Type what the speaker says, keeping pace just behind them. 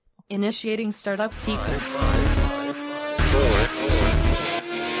Initiating startup sequence. 5, 4,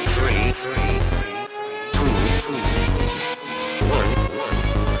 3, 2,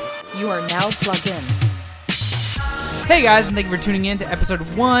 1. You are now plugged in. Hey guys, and thank you for tuning in to episode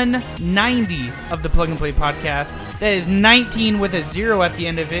 190 of the Plug and Play podcast. That is 19 with a 0 at the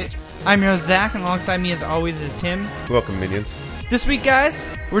end of it. I'm your host, Zach, and alongside me as always is Tim. Welcome, minions. This week, guys,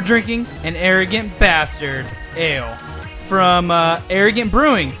 we're drinking an Arrogant Bastard Ale from Arrogant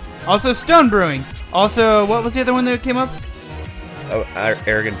Brewing. Also Stone Brewing. Also, what was the other one that came up?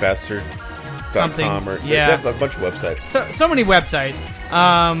 ArrogantBastard.com. Something, Or, yeah. They have a bunch of websites. So many websites.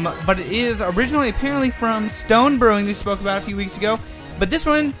 But it is originally apparently from Stone Brewing we spoke about a few weeks ago. But this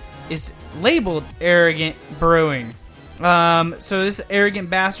one is labeled Arrogant Brewing. So this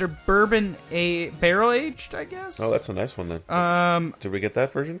Arrogant Bastard bourbon barrel aged, I guess. Oh, that's a nice one then. Did we get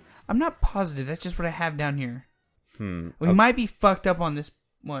that version? I'm not positive. That's just what I have down here. We might be fucked up on this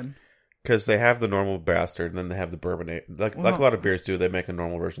one. Because they have the normal bastard, and then they have the bourbon. Like a lot of beers do, they make a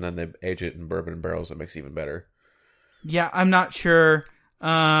normal version, then they age it in bourbon barrels. That makes it even better. Yeah, I'm not sure.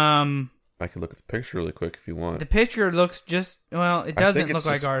 I can look at the picture really quick if you want. The picture looks just it doesn't look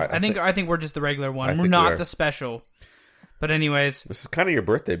like ours. I think we're just the regular one. We're not the special. But anyways, this is kind of your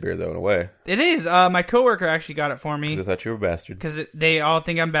birthday beer, though, in a way. It is. My coworker actually got it for me. Because I thought you were a bastard. Because they all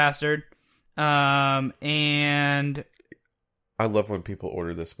think I'm bastard. And I love when people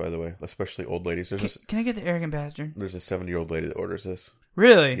order this, by the way, especially old ladies. Can I get the Arrogant Bastard? There's a 70-year-old lady that orders this.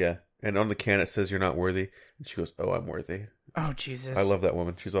 Really? Yeah. And on the can it says you're not worthy. And she goes, oh, I'm worthy. Oh, Jesus. I love that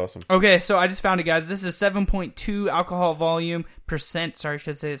woman. She's awesome. Okay, so I just found it, guys. This is 7.2 alcohol volume percent. Sorry, I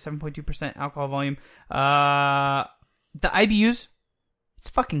should say it's 7.2% alcohol volume. The IBUs, it's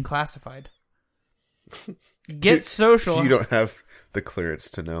fucking classified. Get social. You don't have the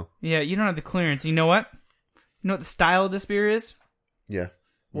clearance to know. Yeah, you don't have the clearance. You know what? You know what the style of this beer is? Yeah.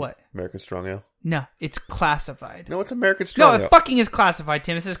 What? American Strong Ale? No, it's classified. No, it's American Strong Ale. No, it fucking is classified,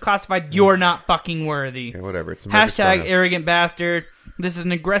 Tim. It says classified, you're not fucking worthy. Yeah, whatever. It's American Strong Ale. Arrogant Bastard. This is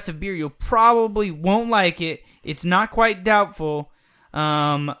an aggressive beer. You probably won't like it. It's not quite doubtful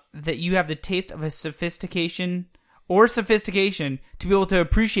that you have the taste of a sophistication to be able to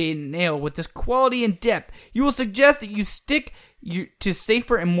appreciate an ale with this quality and depth. You will suggest that you stick to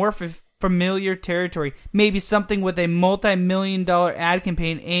safer and more familiar territory, maybe something with a multi-million-dollar ad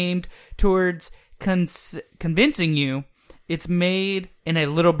campaign aimed towards convincing you it's made in a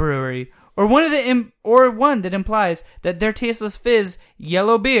little brewery, or one that implies that their tasteless fizz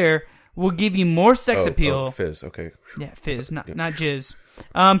yellow beer will give you more sex appeal. Oh, fizz, okay. Yeah, fizz, not jizz.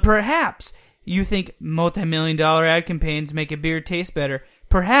 Perhaps you think multi-million-dollar ad campaigns make a beer taste better.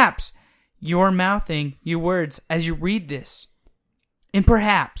 Perhaps you're mouthing your words as you read this, and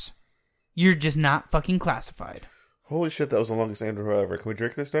perhaps you're just not fucking classified. Holy shit, that was the longest intro ever. Can we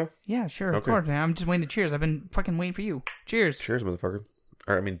drink this now? Yeah, sure, of course, man. I'm just waiting to cheers. I've been fucking waiting for you. Cheers. Cheers, motherfucker.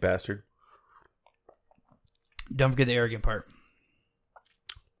 Or, I mean, bastard. Don't forget the arrogant part.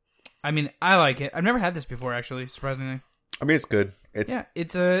 I mean, I like it. I've never had this before, actually, surprisingly. I mean, it's good. It's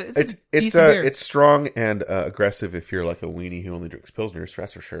decent beer. It's strong and aggressive if you're like a weenie who only drinks Pilsners,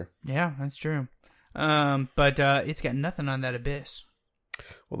 that's for sure. Yeah, that's true. But it's got nothing on that Abyss.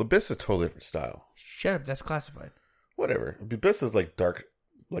 Well, the Abyss is a totally different style. Shut up, that's classified. Whatever. Abyss is like dark,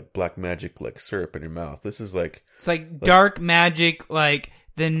 like black magic, like syrup in your mouth. This is like... It's like dark magic, like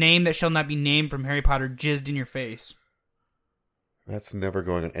the name that shall not be named from Harry Potter jizzed in your face. That's never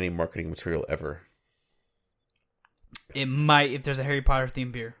going on any marketing material ever. It might if there's a Harry Potter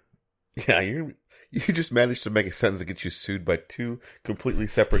themed beer. Yeah, you just managed to make a sentence that gets you sued by two completely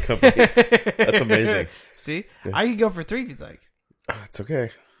separate companies. That's amazing. See? Yeah. I could go for 3 if you'd like. It's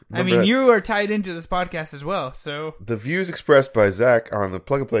okay. You are tied into this podcast as well, so... The views expressed by Zach on the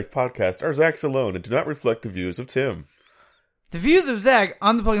Plug and Play podcast are Zach's alone and do not reflect the views of Tim. The views of Zach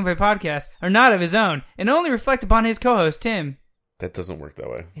on the Plug and Play podcast are not of his own and only reflect upon his co-host, Tim. That doesn't work that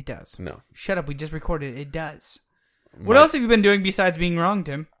way. It does. No. Shut up, we just recorded it. It does. What else have you been doing besides being wrong,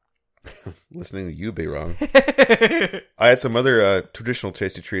 Tim? Listening to you be wrong. I had some other traditional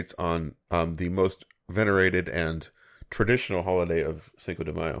tasty treats on the most venerated and traditional holiday of Cinco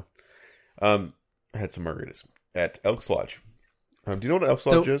de Mayo. I had some margaritas at Elks Lodge. Do you know what Elks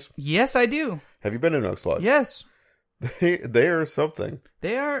Lodge is? Yes, I do. Have you been in Elks Lodge? Yes. They are something.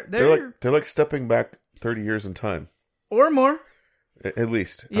 They're like stepping back 30 years in time. Or more. At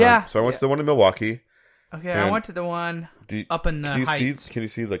least. Yeah. So I went to the one in Milwaukee. Okay, I went to the one up in the heights. Can you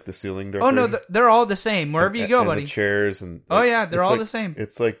see like the ceiling Oh decoration? no, they're all the same wherever you go, buddy. The chairs and they're all the same.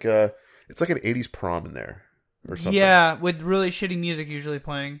 It's like an 80s prom in there. or something. Yeah, with really shitty music usually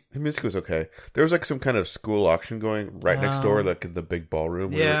playing. The music was okay. There was like some kind of school auction going right next door, like in the big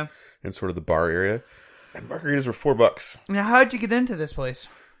ballroom. Yeah. In sort of the bar area. And margaritas were $4. Now, how'd you get into this place?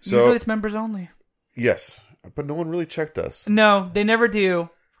 So- Usually it's members only. Yes. But no one really checked us. No, they never do.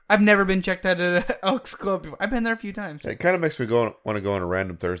 I've never been checked out at an Elks Club before. I've been there a few times. It kind of makes me want to go on a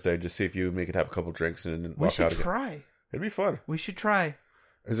random Thursday, just see if you and me could have a couple drinks and then We walk should out again. try. It'd be fun. We should try.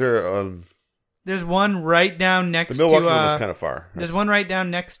 Is there There's one right down next the Milwaukee to... one was kind of far. There's one right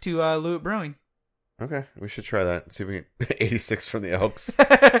down next to Lewitt Brewing. Okay, we should try that and see if we can 86 from the Elks.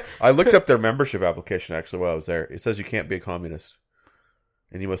 I looked up their membership application actually while I was there. It says you can't be a communist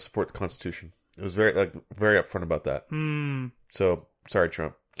and you must support the Constitution. It was very upfront about that. So sorry,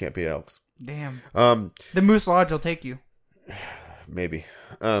 Trump, can't be Elks. Damn. The Moose Lodge will take you. Maybe.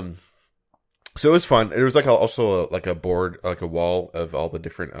 So it was fun. It was like also like a board, like a wall of all the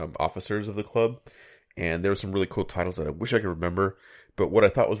different officers of the club, and there were some really cool titles that I wish I could remember. But what I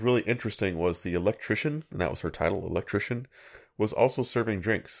thought was really interesting was the electrician, and that was her title, electrician, was also serving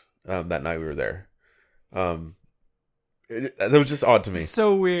drinks that night we were there. That was just odd to me.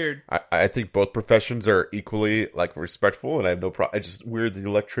 So weird. I think both professions are equally like respectful, and I have no problem. It's just weird the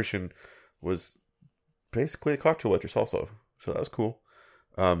electrician was basically a cocktail waitress also, so that was cool.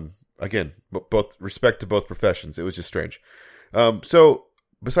 Again, both respect to both professions. It was just strange. So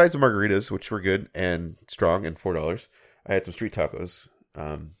besides the margaritas, which were good and strong and $4, I had some street tacos.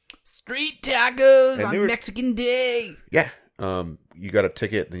 Street tacos And they on were- Mexican Day. Yeah. You got a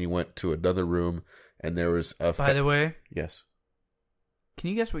ticket, then you went to another room, and there was a. By the way, yes. can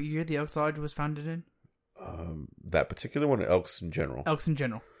you guess what year the Elks Lodge was founded in? That particular one, Elks in general. Elks in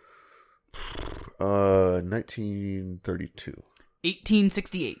general. 1932.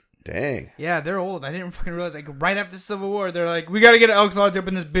 1868. Dang. Yeah, they're old. I didn't fucking realize. Like, right after the Civil War, they're like, we gotta get an Elks Lodge up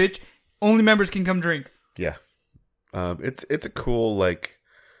in this bitch. Only members can come drink. Yeah. It's a cool, like,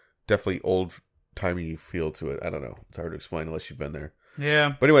 definitely old-timey feel to it. I don't know. It's hard to explain unless you've been there.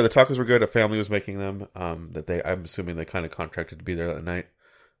 Yeah. But anyway, the tacos were good. A family was making them. I'm assuming they kind of contracted to be there that night.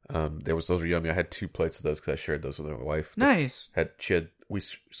 Those were yummy. I had 2 plates of those because I shared those with my wife. Nice. We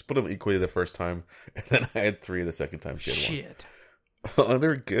split them equally the first time, and then I had 3 the second time she had Shit. one. Oh,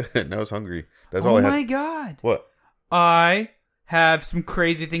 they're good. And I was hungry. That's Oh all I had. my god. What? I have some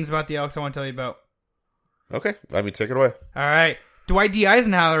crazy things about the Elks I want to tell you about. Okay. I mean, take it away. All right. Dwight D.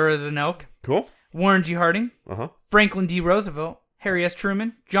 Eisenhower is an Elk. Cool. Warren G. Harding. Uh-huh. Franklin D. Roosevelt. Harry S.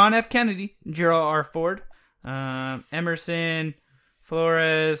 Truman. John F. Kennedy. Gerald R. Ford. Emerson.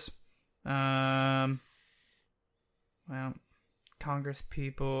 Flores. Well, Congress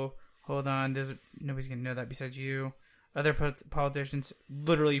people. Hold on. Nobody's going to know that besides you. Other politicians.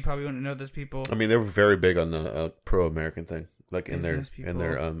 Literally, you probably wouldn't know those people. I mean, they were very big on the pro-American thing, like in their Business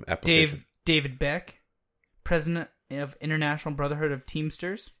people. application. David Beck. President of International Brotherhood of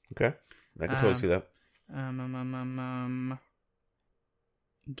Teamsters. Okay, I can totally see that.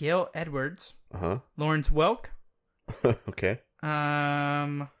 Gail Edwards. Uh Lawrence Welk. huh. Okay.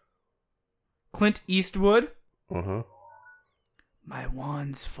 Clint Eastwood. Uh huh. My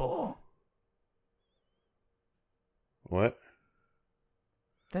wand's full. What?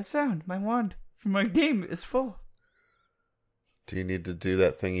 That sound. My wand from my game is full. Do you need to do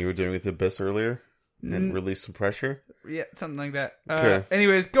that thing you were doing with Abyss earlier and release some pressure? Yeah, something like that. Okay.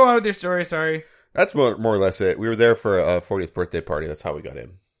 Anyways, go on with your story. Sorry. That's more or less it. We were there for a 40th birthday party. That's how we got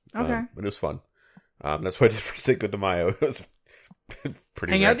in. Okay. But it was fun. That's what I did for Cinco de Mayo. It was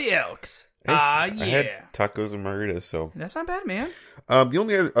pretty. Hang rad. out the Elks. Hey, Yeah. I had tacos and margaritas. So That's not bad, man. the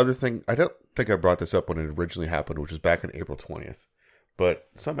only other thing, I don't think I brought this up when it originally happened, which was back on April 20th. But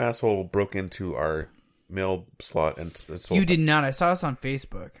some asshole broke into our mail slot and sold. You did not. I saw this on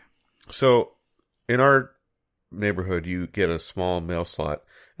Facebook. So in our neighborhood, you get a small mail slot,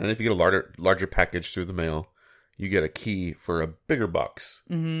 and if you get a larger package through the mail, you get a key for a bigger box.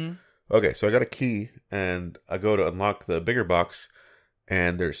 Mm-hmm. Okay, so I got a key, and I go to unlock the bigger box,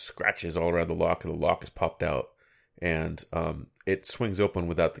 and there's scratches all around the lock, and the lock is popped out, and it swings open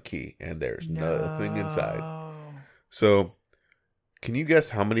without the key, and there's nothing inside. So, can you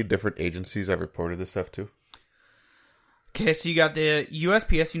guess how many different agencies I've reported this stuff to? Okay, so you got the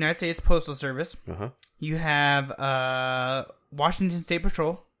USPS, United States Postal Service. Uh-huh. You have Washington State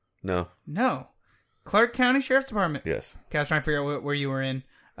Patrol. No. No. Clark County Sheriff's Department. Yes. Okay, I was trying to figure out where you were in.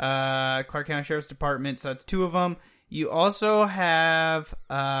 Clark County Sheriff's Department, so that's 2 of them. You also have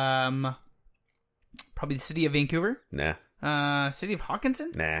probably the City of Vancouver. Nah. City of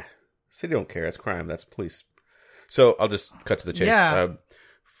Hawkinson? Nah. City don't care. That's crime. That's police. So, I'll just cut to the chase. Yeah.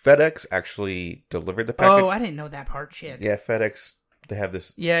 FedEx actually delivered the package. Oh, I didn't know that part. Shit. Yeah, FedEx, they have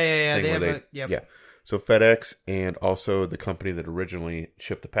this Yeah. thing They where have they, a, yep. yeah. So FedEx and also the company that originally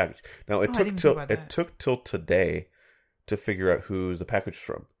shipped the package. Now I didn't think about that. it took till today to figure out who's the package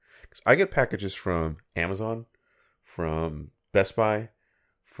from. Because I get packages from Amazon, from Best Buy,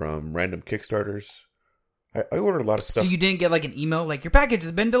 from random Kickstarters. I ordered a lot of stuff. So you didn't get like an email like your package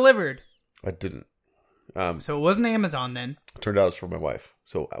has been delivered. I didn't. So it wasn't Amazon then. Turned out it's from my wife.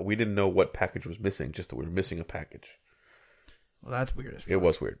 So we didn't know what package was missing, just that we were missing a package. Well, that's weird as fuck. It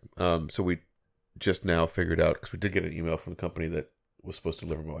was weird. So we just now figured out, because we did get an email from the company that was supposed to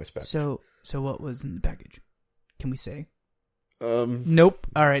deliver my wife's package. So what was in the package? Can we say? Um, Nope.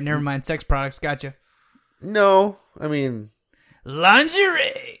 All right, never mind. Sex products. Gotcha. no, I mean,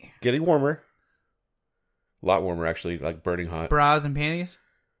 Lingerie. getting warmer. A lot warmer, actually, like burning hot. Bras and panties.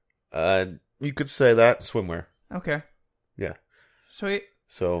 You could say that. Swimwear. Okay. Yeah. Sweet.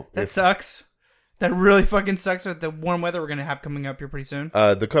 So That sucks. That really fucking sucks with the warm weather we're going to have coming up here pretty soon.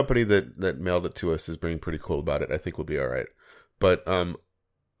 the company that mailed it to us is being pretty cool about it. I think we'll be all right. But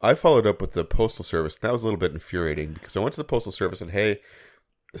I followed up with the postal service. That was a little bit infuriating because I went to the postal service and, hey,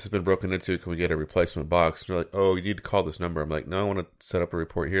 this has been broken into. Can we get a replacement box? And they're like, oh, you need to call this number. I'm like, no, I want to set up a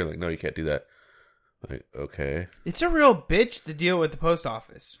report here. Like, no, you can't do that. I'm like, okay. It's a real bitch to deal with the post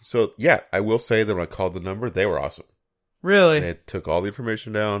office. So, yeah, I will say that when I called the number, they were awesome. Really? They took all the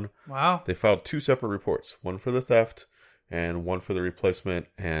information down. Wow. They filed 2 separate reports, one for the theft and one for the replacement,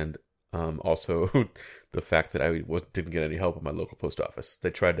 and also the fact that I didn't get any help at my local post office. They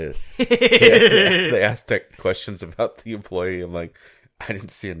tried to, they asked tech questions about the employee. I'm like, I didn't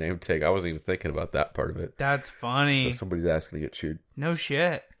see a name tag. I wasn't even thinking about that part of it. That's funny. So somebody's asking to get chewed. No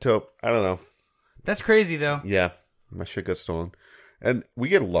shit. So, I don't know. That's crazy though. Yeah, my shit got stolen. And we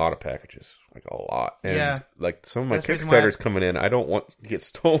get a lot of packages, like a lot. And Yeah. like some of my That's the reason why Kickstarters coming in, I don't want to get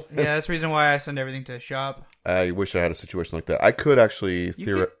stolen. Yeah, that's the reason why I send everything to the shop. I wish I had a situation like that. I could actually You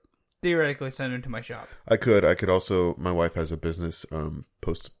could theoretically send them to my shop. I could also. My wife has a business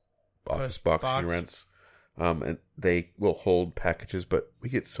post office box she box. rents, and they will hold packages. But we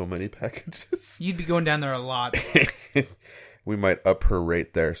get so many packages, You'd be going down there a lot. we might up her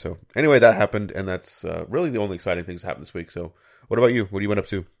rate there. So anyway, that happened, and that's really the only exciting things that happened this week. So what about you? What do you went up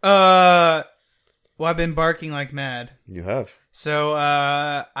to? Well, I've been barking like mad. You have. So,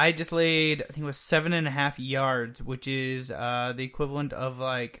 I just laid, I think it was 7.5 yards, which is the equivalent of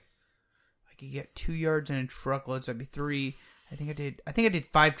like you get 2 yards in a truckload, so that'd be 3. I think I did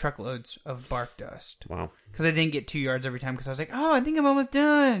 5 truckloads of bark dust. Wow. Because I didn't get 2 yards every time. Because I was like, oh, I think I'm almost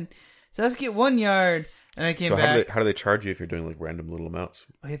done. So let's get 1 yard. And I came So back. how do they charge you if you're doing like random little amounts?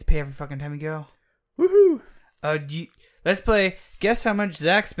 Oh, you have to pay every fucking time you go. Woohoo! Let's play. Guess how much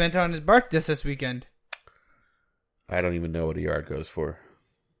Zach spent on his bark dust this weekend? I don't even know what a yard goes for.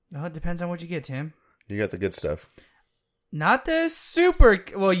 Oh, it depends on what you get, Tim. You got the good stuff. Not the super.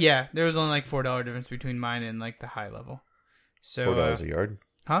 Well, yeah, there was only like $4 difference between mine and like the high level. So $4 a yard?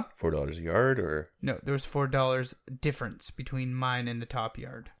 Huh? $4 a yard, or No, there was $4 difference between mine and the top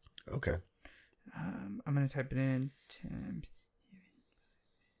yard. okay. I'm gonna type it in.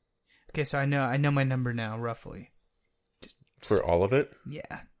 Okay, so I know my number now roughly. For all of it,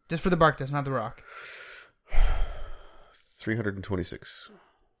 Yeah, just for the bark dust, not the rock. 326.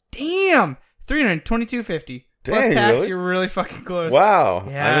 Damn, $322.50 plus Dang, tax. really? You're really fucking close. Wow.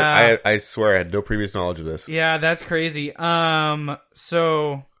 Yeah. I swear I had no previous knowledge of this. Yeah, that's crazy.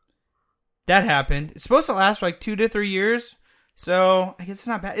 So that happened. It's supposed to last for like 2 to 3 years. So I guess it's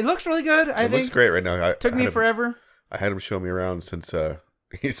not bad. It looks really good. I It think looks great right now. Took me forever. I had him show me around since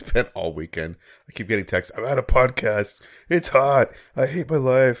he spent all weekend. I keep getting texts. I'm at a podcast. It's hot. I hate my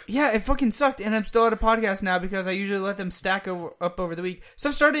life. Yeah, it fucking sucked, and I'm still at a podcast now because I usually let them stack up over the week. So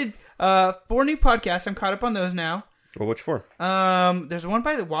I've started 4 new podcasts. I'm caught up on those now. Well, what for? There's one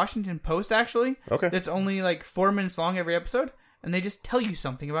by the Washington Post actually. Okay. That's only like 4 minutes long every episode, and they just tell you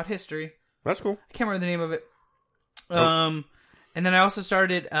something about history. That's cool. I can't remember the name of it. And then I also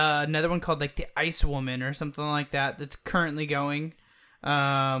started another one called like the Ice Woman or something like that. That's currently going,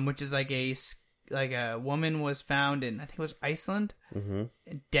 which is like a woman was found in, I think it was Iceland,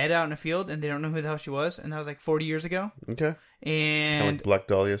 dead out in a field, and they don't know who the hell she was, and that was like 40 years ago. Okay. Kind of And like Black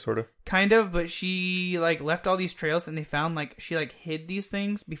Dahlia, sort of. kind of, but she like left all these trails, and they found like she like hid these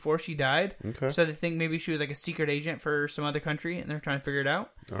things before she died. Okay. So they think maybe she was like a secret agent for some other country, and they're trying to figure it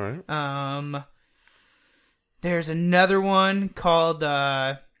out. All right. There's another one called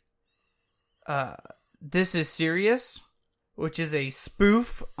This Is Serious, which is a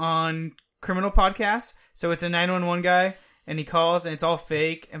spoof on criminal podcasts. So it's a 911 guy, and he calls, and it's all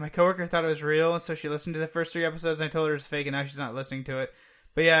fake. And my coworker thought it was real, and so she listened to the first 3 episodes, and I told her it was fake, and now she's not listening to it.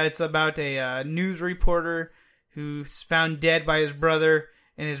 But yeah, it's about a news reporter who's found dead by his brother,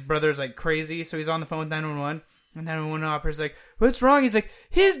 and his brother's like crazy, so he's on the phone with 911. And 911 operator's like, what's wrong? He's like,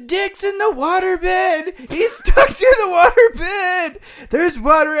 his dick's in the waterbed. He's stuck to the waterbed. There's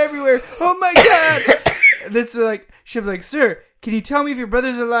water everywhere. Oh my god. And then so like, she'll be like, sir, can you tell me if your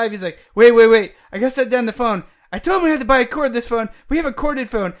brother's alive? He's like, wait. I gotta set down the phone. I told him we had to buy a cord this phone. We have a corded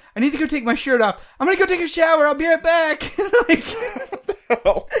phone. I need to go take my shirt off. I'm gonna go take a shower. I'll be right back. Like,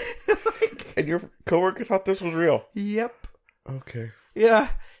 Oh. And your coworker thought this was real. yep. Okay. Yeah.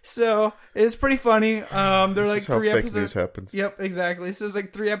 So it's pretty funny. They're This like is how 3 fake episodes. news happens. Yep, exactly. So it's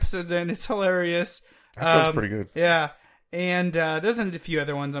like 3 episodes in. It's hilarious. That sounds pretty good. Yeah. And there's a few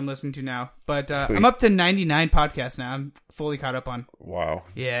other ones I'm listening to now. But Sweet. I'm up to 99 podcasts now. I'm fully caught up on. Wow.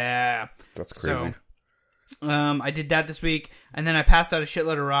 Yeah. That's crazy. So, I did that this week. And then I passed out a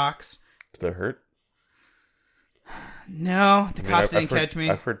shitload of rocks. Did that hurt? No, the I mean, cops I've didn't heard- catch me.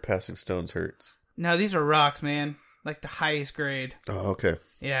 I've heard passing stones hurts. No, these are rocks, man. Like the highest grade. Oh, okay.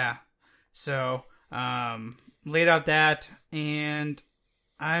 Yeah. So, laid out that, and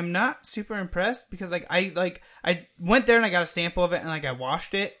I'm not super impressed because I went there and I got a sample of it and like I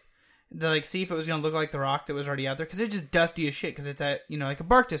washed it to like see if it was gonna look like the rock that was already out there because it's just dusty as shit because it's at like a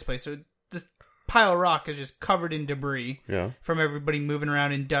bark display, so the pile of rock is just covered in debris Yeah. from everybody moving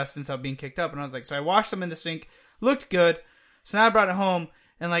around in dust and stuff being kicked up, and I was like, so I washed them in the sink, looked good, so now I brought it home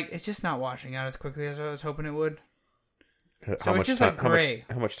and like it's just not washing out as quickly as I was hoping it would. So it's just like gray.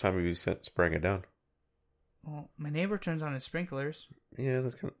 How much time have you spent spraying it down? Well, my neighbor turns on his sprinklers. Yeah,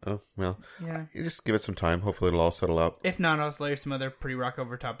 that's kind of. Oh, well. Yeah. You just give it some time. Hopefully, it'll all settle out. If not, I'll just layer some other pretty rock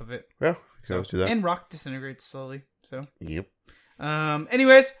over top of it. Yeah, you can always do that. And rock disintegrates slowly. So, Yep.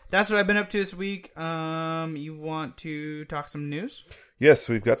 anyways, that's what I've been up to this week. You want to talk some news? Yes,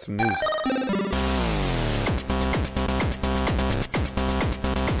 we've got some news.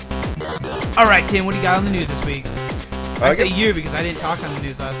 All right, Tim, what do you got on the news this week? I say guess- you because I didn't talk on the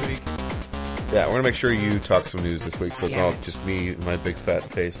news last week. Yeah, we're gonna make sure you talk some news this week, so it's Yeah. all just me and my big fat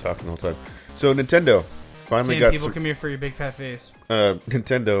face talking the whole time. So Nintendo finally Tim, got people some. come here for your big fat face.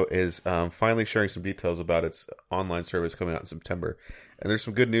 Nintendo is finally sharing some details about its online service coming out in September, and there's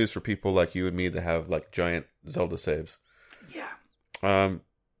some good news for people like you and me that have like giant Zelda saves. Yeah.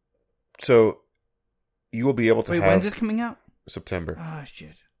 So you will be able to Wait, have when's this coming out? September. Oh,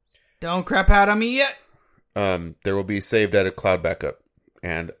 shit. Don't crap out on me yet. There will be saved at a cloud backup,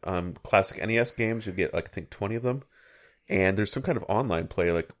 and classic NES games you get like I think 20 of them, and there's some kind of online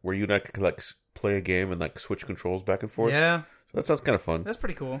play like where you and I could like play a game and like switch controls back and forth. Yeah, So that sounds kind of fun. that's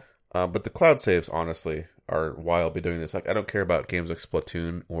pretty cool. But the cloud saves honestly are why I'll be doing this. Like I don't care about games like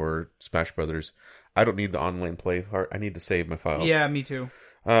Splatoon or Smash Brothers. I don't need the online play part. I need to save my files. Yeah, me too.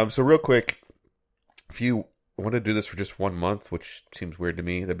 So real quick, if you want to do this for just 1 month, which seems weird to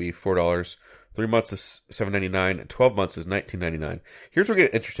me, that'd be $4. 3 months is $7.99, and 12 months is $19.99. Here's where it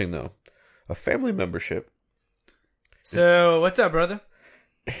gets interesting though. A family membership So, what's up, brother?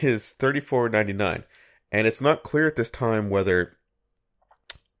 is $34.99, and it's not clear at this time whether.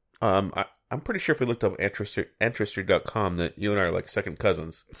 I'm pretty sure if we looked up Ancestry.com that you and I are like second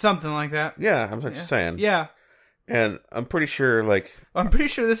cousins. Something like that. Yeah, I'm just saying. Yeah. And I'm pretty sure like I'm pretty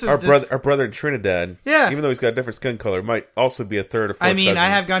sure this is our brother in Trinidad, Yeah. even though he's got a different skin color, might also be a third or fourth I mean, cousin. I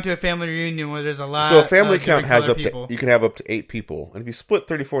have gone to a family reunion where there's a lot. So a family of count different has colored up people. to you can have up to 8 people, and if you split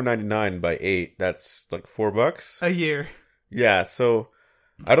 $34.99 by 8, that's like $4. a year. Yeah, so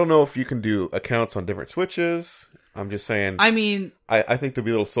I don't know if you can do accounts on different switches. I'm just saying. I mean, I think there'll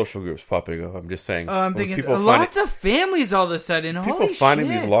be little social groups popping up. I'm just saying. I'm when thinking people lots of families all of a sudden. people Holy finding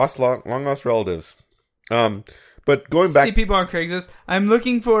shit. these long lost relatives. But going back, See people on Craigslist. I'm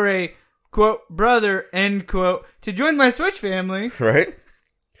looking for a quote brother end quote to join my Switch family. right?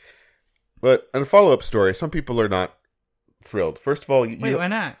 But in a follow-up story, some people are not thrilled. First of all, Wait, why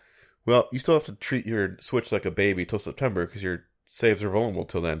not? well, you still have to treat your Switch like a baby till September because your saves are vulnerable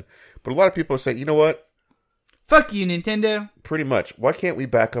till then. But a lot of people are saying, you know what? Fuck you, Nintendo. Pretty much. Why can't we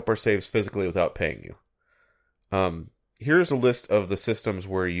back up our saves physically without paying you? Here's a list of the systems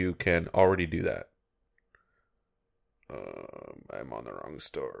where you can already do that. I'm on the wrong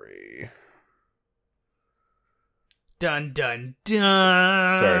story. Dun dun dun.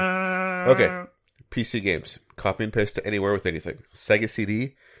 Sorry. Okay. PC games. Copy and paste to anywhere with anything. Sega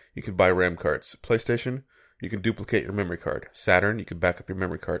CD, you can buy RAM cards. PlayStation, you can duplicate your memory card. Saturn, you can back up your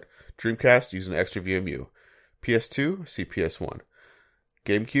memory card. Dreamcast, use an extra VMU. PS2, see PS1.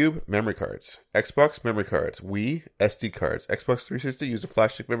 GameCube, memory cards. Xbox, memory cards. Wii, SD cards. Xbox 360, use a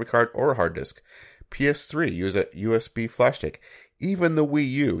flash stick memory card or a hard disk. PS3, use a USB flash stick. Even the Wii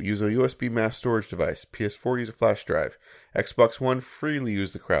U, use a USB mass storage device. PS4, use a flash drive. Xbox One, freely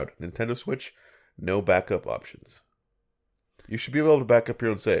use the cloud. Nintendo Switch, no backup options. You should be able to back up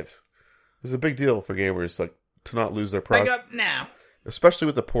your own saves. It's a big deal for gamers, like, to not lose their Back progress, up now. especially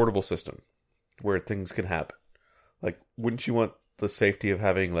with a portable system where things can happen. Like, wouldn't you want the safety of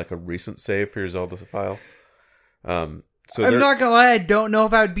having like a recent save for your Zelda file? So I'm not gonna lie, I don't know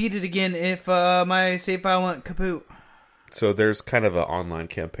if I would beat it again if my save file went kaput. So there's kind of an online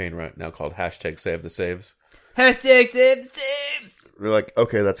campaign right now called #SaveTheSaves. Hashtag save the saves. We're like,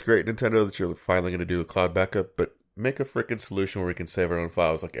 okay, that's great, Nintendo, that you're finally going to do a cloud backup, but make a freaking solution where we can save our own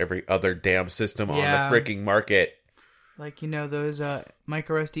files like every other damn system Yeah. on the freaking market. Like, you know, those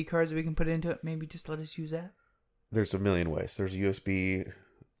micro SD cards that we can put into it. Maybe just let us use that. There's a million ways. There's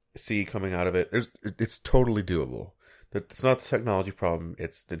USB-C coming out of it. It's totally doable. It's not the technology problem.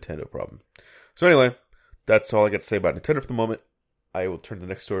 It's Nintendo problem. So anyway, that's all I got to say about Nintendo for the moment. I will turn the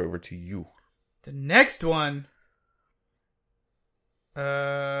next story over to you. The next one.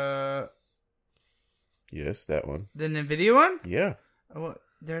 Yes, that one. The NVIDIA one? Yeah. Oh,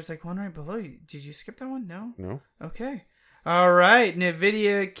 there's like one right below you. Did you skip that one? No? No? Okay. All right.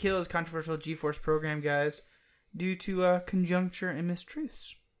 NVIDIA kills controversial GeForce program, guys, due to conjuncture and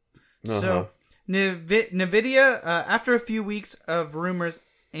mistruths. So, NVIDIA, after a few weeks of rumors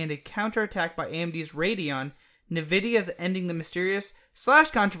and a counterattack by AMD's Radeon, NVIDIA is ending the mysterious /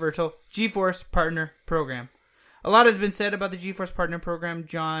 controversial GeForce Partner Program. A lot has been said about the GeForce Partner Program.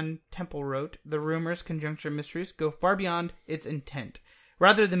 John Temple wrote, "The rumors, conjuncture, and mysteries go far beyond its intent.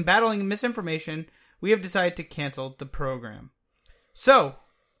 Rather than battling misinformation, we have decided to cancel the program." So,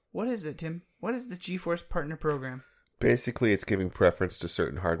 what is it, Tim? What is the GeForce Partner Program? Basically, it's giving preference to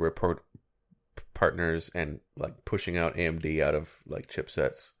certain hardware partners and like pushing out AMD out of like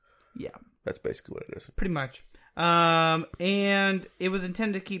chipsets. Yeah. That's basically what it is. Pretty much. And it was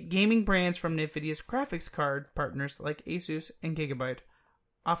intended to keep gaming brands from NVIDIA's graphics card partners like Asus and Gigabyte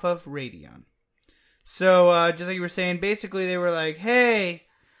off of Radeon. So, just like you were saying, basically they were like, hey,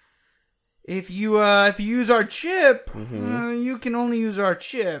 if you use our chip, you can only use our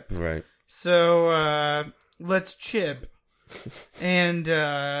chip. Right. So, let's chip. And,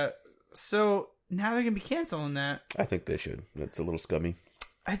 so now they're going to be canceling that. I think they should. That's a little scummy.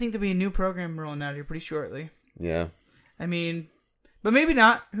 I think there'll be a new program rolling out here pretty shortly. Yeah. I mean, but maybe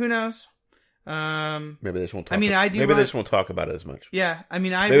not. Who knows? Maybe they just won't talk. I mean, I do. Maybe run, they just won't talk about it as much. Yeah, I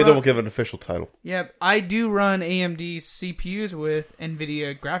mean, Maybe they won't give it an official title. Yeah, I do run AMD CPUs with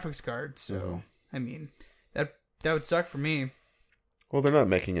NVIDIA graphics cards, so I mean, that would suck for me. Well, they're not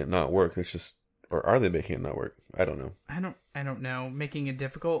making it not work. It's just, or are they making it not work? I don't know. I don't know. Making it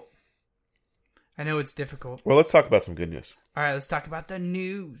difficult. I know it's difficult. Well, let's talk about some good news. All right, let's talk about the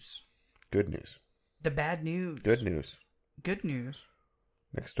news. Good news. The bad news. Good news. Good news.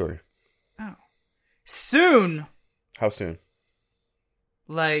 Next story. Oh. Soon. How soon?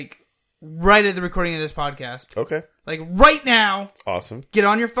 Like, right at the recording of this podcast. Okay. Like, right now. Awesome. Get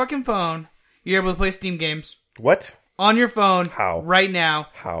on your fucking phone. You're able to play Steam games. What? On your phone. How? Right now.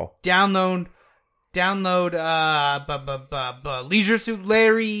 How? Download Leisure Suit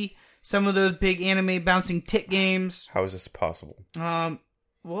Larry, some of those big anime bouncing tit games. How is this possible?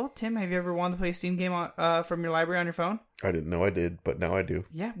 Well, Tim, have you ever wanted to play a Steam game from your library on your phone? I didn't know I did, but now I do.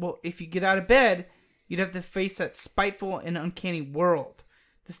 Yeah, well, if you get out of bed, you'd have to face that spiteful and uncanny world.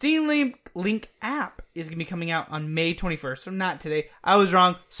 The Steam Link app is going to be coming out on May 21st, so not today. I was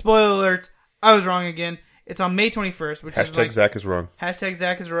wrong. Spoiler alerts. I was wrong again. It's on May 21st, which is like... Hashtag Zach is wrong. Hashtag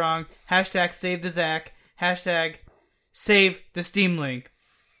Zach is wrong. Hashtag save the Zach. Hashtag save the Steam Link.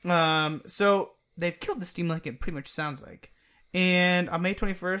 So they've killed the Steam Link, it pretty much sounds like. And on May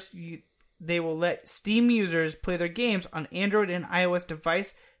 21st, they will let Steam users play their games on Android and iOS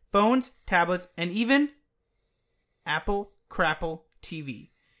device, phones, tablets, and even Apple Crapple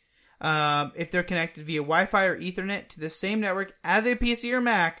TV. If they're connected via Wi-Fi or Ethernet to the same network as a PC or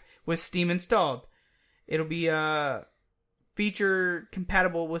Mac with Steam installed. It'll be feature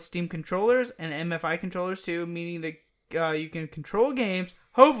compatible with Steam controllers and MFI controllers too, meaning that you can control games.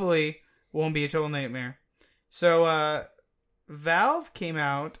 Hopefully, won't be a total nightmare. So, Valve came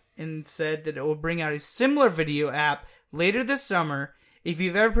out and said that it will bring out a similar video app later this summer. If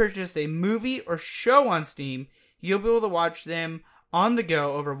you've ever purchased a movie or show on Steam, you'll be able to watch them on the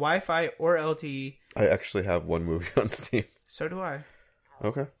go over Wi-Fi or LTE. I actually have one movie on Steam. So do I.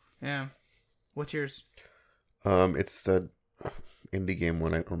 Okay. Yeah. What's yours? It's the indie game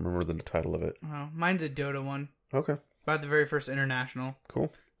one. I don't remember the title of it. Oh, mine's a Dota one. Okay. About the very first international.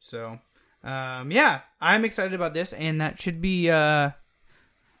 Cool. So, yeah, I'm excited about this, and that should be really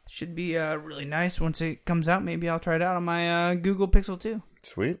nice once it comes out. Maybe I'll try it out on my Google Pixel 2.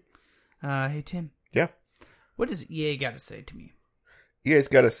 Sweet. Hey, Tim. Yeah. What does EA got to say to me? EA's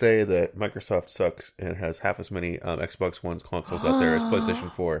got to say that Microsoft sucks and has half as many Xbox One consoles out there as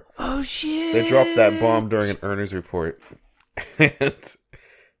PlayStation 4. Oh, shit. They dropped that bomb during an earnings report. And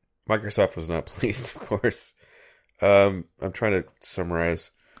Microsoft was not pleased, of course. I'm trying to summarize.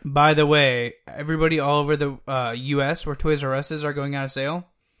 By the way, everybody all over the U.S. where Toys R Us are going out of sale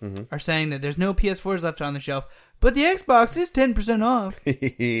are saying that there's no PS4s left on the shelf, but the Xbox is 10% off.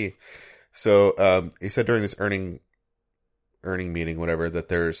 So he said during this earning meeting, whatever, that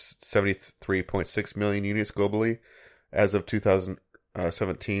there's 73.6 million units globally as of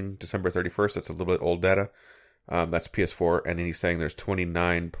 2017, December 31st. That's a little bit old data. That's PS4. And then he's saying there's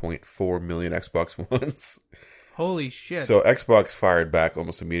 29.4 million Xbox Ones. Holy shit. So Xbox fired back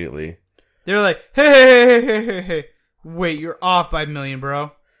almost immediately. They're like, hey. Wait, you're off by a million,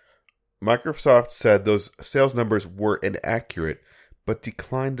 bro. Microsoft said those sales numbers were inaccurate, but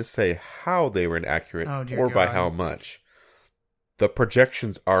declined to say how they were inaccurate or by how much. The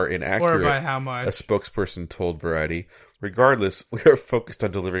projections are inaccurate, or by how much. A spokesperson told Variety. Regardless, we are focused on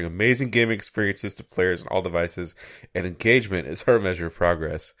delivering amazing gaming experiences to players on all devices, and engagement is our measure of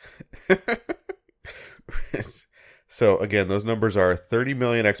progress. So, again, those numbers are 30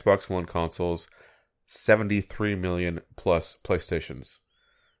 million Xbox One consoles, 73 million plus PlayStations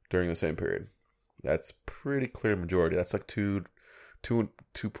during the same period. That's pretty clear majority. That's like 2.2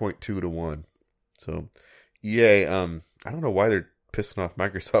 to 1. So, EA, I don't know why they're pissing off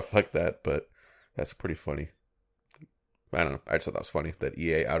Microsoft like that, but that's pretty funny. I don't know. I just thought that was funny that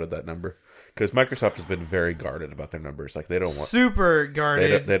EA outed that number. Because Microsoft has been very guarded about their numbers. Like, they don't want... Super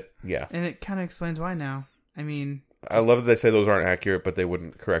guarded. Yeah. And it kind of explains why now. I mean... I love that they say those aren't accurate, but they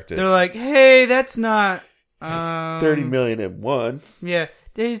wouldn't correct it. They're like, hey, that's not... It's 30 million and one. Yeah.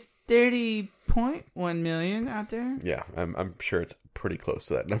 There's 30.1 million out there. Yeah, I'm sure it's pretty close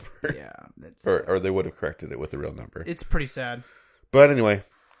to that number. Yeah. That's, or they would have corrected it with the real number. It's pretty sad. But anyway,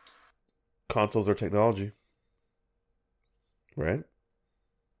 consoles are technology. Right?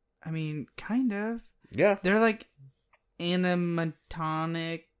 I mean, kind of. Yeah. They're like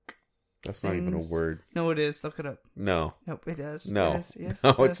animatronic. That's not even a word. No, it is. Look it up. No. Nope, it does. No. It is. Yes, No,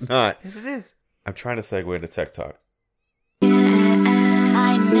 it does. it's not. Yes, it is. I'm trying to segue into Tech Talk.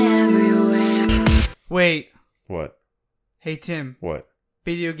 I'm everywhere. Wait. What? Hey, Tim. What?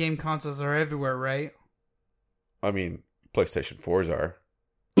 Video game consoles are everywhere, right? I mean, PlayStation 4s are.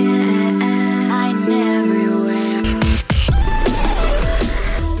 I'm everywhere.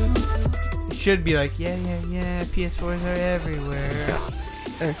 It should be like, yeah. PS4s are everywhere.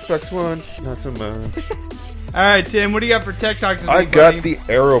 Xbox Ones, not so much. All right, Tim. What do you got for Tech Talk this I week, got buddy? the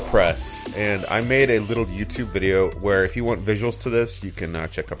AeroPress, and I made a little YouTube video where if you want visuals to this, you can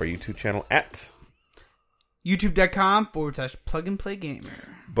check out our YouTube channel at youtube.com/plug-and-play-gamer.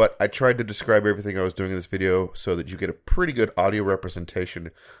 But I tried to describe everything I was doing in this video so that you get a pretty good audio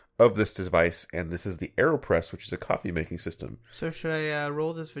representation of this device. And this is the AeroPress, which is a coffee making system. So should I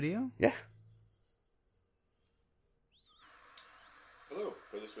roll this video? Yeah. Hello.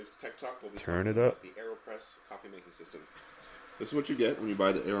 For this week's Tech Talk, we'll be Turn talking it up. about the AeroPress coffee making system. This is what you get when you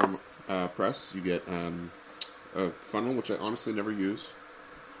buy the AeroPress. You get a funnel, which I honestly never use.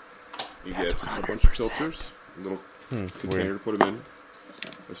 You get a bunch of filters, a little container to put them in,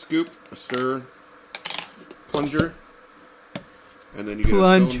 a scoop, a stir, plunger, and then you get a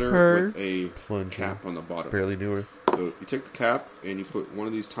cylinder with a cap on the bottom. Barely knew her. Oh. So you take the cap and you put one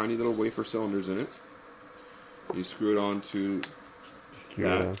of these tiny little wafer cylinders in it. You screw it onto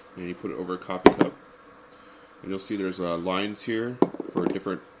that, and you put it over a coffee cup. And you'll see there's lines here for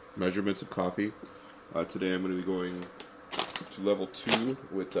different measurements of coffee. Today I'm going to be going to level 2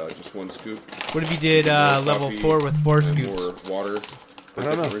 with just one scoop. What if you did level 4 with 4 scoops? More water. I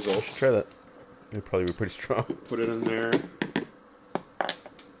don't know. Results. I should try that. It'd probably be pretty strong. Put it in there.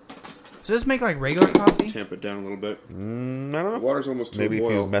 Does this make like regular coffee? Tamp it down a little bit. I don't know. The water's almost to Maybe a boil.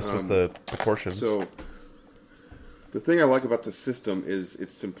 if you Mess with the proportions. So, the thing I like about the system is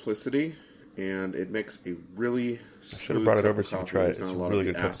its simplicity, and it makes a really smooth should have brought it over so you can try it. It's a really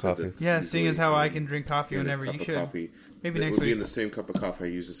good cup of coffee. Yeah, seeing as how I can drink coffee whenever you should. Maybe next week. It would be week. in the same cup of coffee. I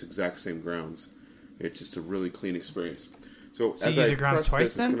use this exact same grounds. It's just a really clean experience. So So as you use I your grounds press twice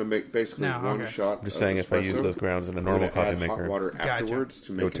this, then? it's going to make basically No, one okay. shot. I'm just of saying if I use espresso. those grounds in a I'm normal gonna add coffee hot maker, water Gotcha. afterwards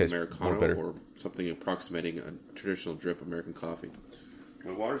to it make would it taste Americano more better. or something approximating a traditional drip American coffee.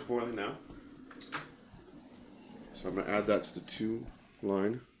 My water's boiling now, so I'm going to add that to the 2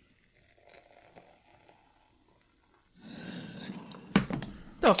 line.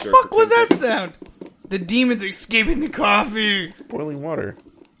 The Stir fuck for was 10 that seconds. sound? The demon's escaping the coffee. It's boiling water.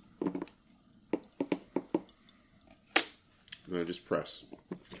 And I just press.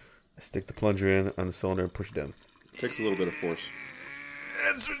 I stick the plunger in on the cylinder and push it down. Takes a little bit of force.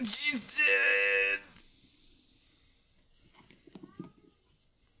 That's what she said.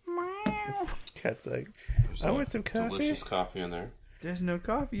 Meow. Cat's like, There's I a want some coffee. Delicious coffee in there. There's no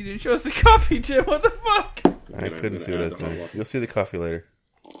coffee. You didn't show us the coffee, Tim. What the fuck? I couldn't see what I was doing. You'll see the coffee later.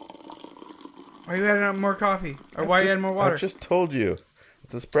 Why are you adding up more coffee? Or why are you adding more water? I just told you.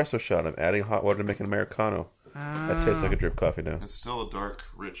 It's espresso shot. I'm adding hot water to make an Americano. That tastes like a drip coffee now. It's still a dark,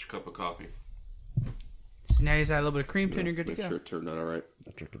 rich cup of coffee. So now you just add a little bit of cream to it and you're good to Make go. sure it turned out all right.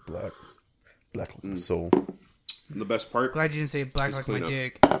 I drink it black. Black like my soul. And the best part, Glad you didn't say black Just like my clean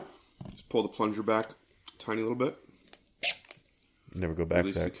dick. just pull the plunger back a tiny little bit. Never go back to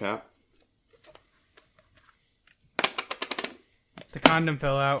Release the that. cap. The condom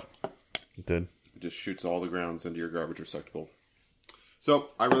fell out. It did. It just shoots all the grounds into your garbage receptacle. So,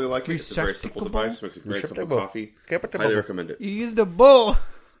 I really like it. It's a very simple Receptacle? device. Makes a great cup of Receptacle. coffee. Receptacle. Highly recommend it. You used a bowl.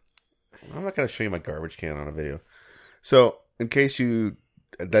 I'm not going to show you my garbage can on a video. So, in case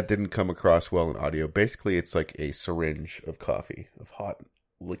that didn't come across well in audio, basically it's like a syringe of coffee, of hot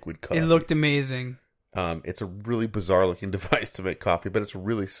liquid coffee. It looked amazing. It's a really bizarre looking device to make coffee, but it's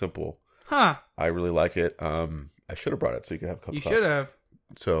really simple. Huh. I really like it. I should have brought it so you could have a cup You of coffee. should have.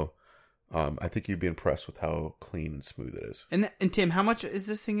 So, I think you'd be impressed with how clean and smooth it is. And Tim, how much is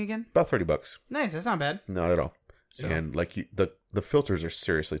this thing again? About $30. Nice. That's not bad. Not at all. So- And like the filters are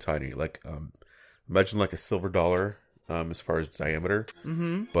seriously tiny. Like imagine like a silver dollar as far as diameter,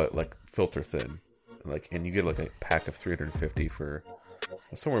 but like filter thin. Like, and you get like a pack of 350 for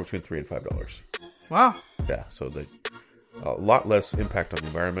somewhere between $3 and $5. Wow. Yeah, so a lot less impact on the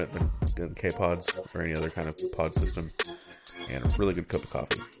environment than K-Pods or any other kind of pod system, and a really good cup of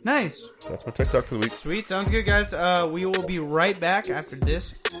coffee. Nice. So that's my tech talk for the week. Sweet. Sounds good, guys. We will be right back after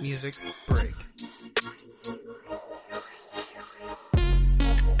this music break.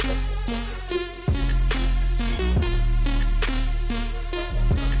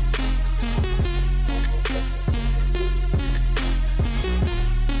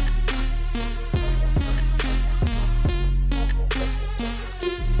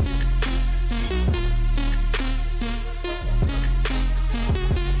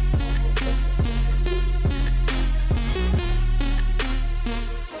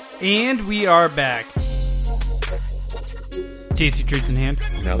 And we are back. Tasty treats in hand.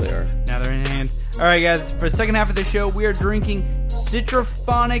 Now they are. Now they're in hand. Alright, guys, for the second half of the show, we are drinking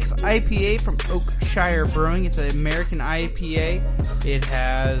Citrophonics IPA from Oakshire Brewing. It's an American IPA. It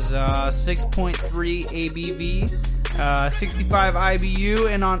has 6.3 ABV, 65 IBU,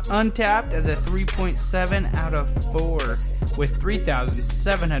 and on Untapped as a 3.7 out of 4 with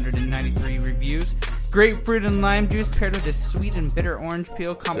 3,793 reviews. Grapefruit and lime juice paired with a sweet and bitter orange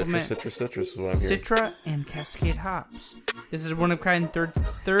peel complement Citrus is what I'm hearing. Citra and Cascade hops. This is one of kind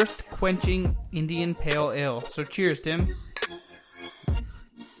thirst quenching Indian Pale Ale. So cheers, Tim.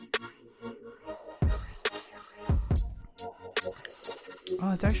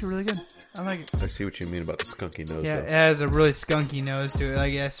 Oh, it's actually really good. I like it. I see what you mean about the skunky nose. Yeah, though. it has a really skunky nose to it.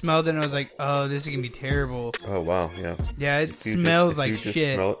 Like, I smelled it and I was like, oh, this is gonna be terrible. Oh wow, yeah. Yeah, it If you smells if like you just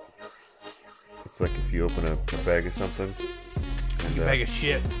shit. Smell it, it's like if you open a bag of something. And, Bag of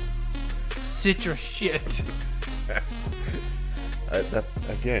shit. Citrus shit.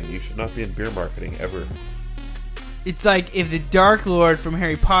 again, you should not be in beer marketing ever. It's like if the Dark Lord from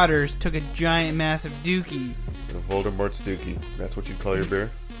Harry Potter's took a giant, massive dookie. Voldemort's Dookie. That's what you call your beer?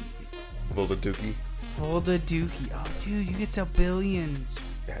 Volda Dookie? Volda dookie. Oh, dude, you could sell billions.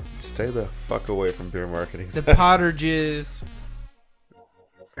 Yeah, stay the fuck away from beer marketing. The Potter jizz.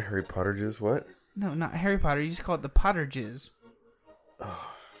 Harry Potter juice, what? No, not Harry Potter. You just call it the Potter jizz.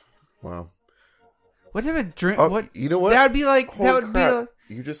 Wow. What type of drink? Oh, what? you know what? That would be like. Holy that would crap. be like.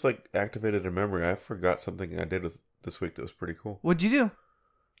 You just like activated a memory. I forgot something I did with this week that was pretty cool. What'd you do?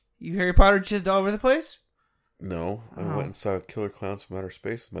 You Harry Potter jizzed all over the place? No, I Oh. went and saw Killer Clowns from Outer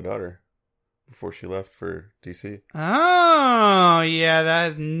Space with my daughter before she left for DC. Oh, yeah. That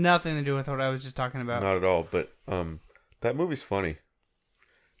has nothing to do with what I was just talking about. Not at all, but that movie's funny.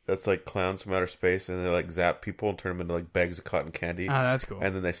 That's like clowns from outer space, and they like zap people and turn them into like bags of cotton candy, Oh, that's cool.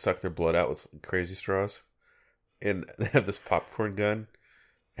 and then they suck their blood out with crazy straws. And they have this popcorn gun,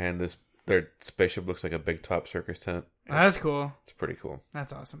 and their spaceship looks like a big top circus tent. That's cool. It's pretty cool.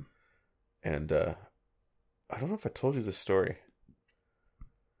 That's awesome. And I don't know if I told you this story.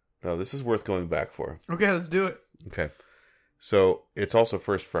 No, this is worth going back for. Okay, let's do it. Okay, so it's also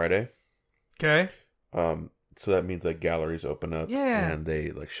First Friday. Okay. So that means like galleries open up, Yeah. and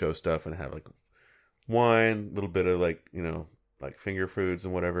they like show stuff and have like wine, a little bit of like, you know, like finger foods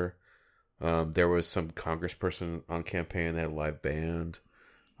and whatever. There was some congressperson on campaign. They had a live band.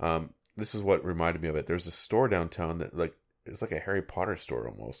 This is what reminded me of it. There's a store downtown that like it's like a Harry Potter store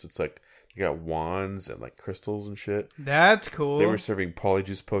almost. It's like you got wands and like crystals and shit. That's cool. They were serving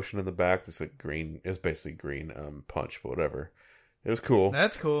Polyjuice potion in the back. This like green. It was basically green punch, but whatever. It was cool.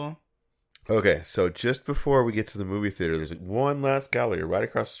 That's cool. Okay, so just before we get to the movie theater, there's like one last gallery right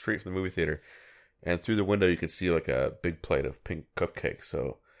across the street from the movie theater. And through the window, you can see like a big plate of pink cupcakes.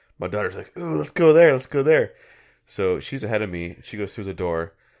 So my daughter's like, "Ooh, let's go there. Let's go there." So she's ahead of me. She goes through the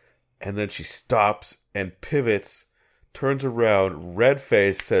door. And then she stops and pivots, turns around, red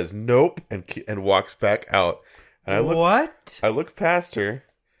face, says nope, and walks back out. And I look past her.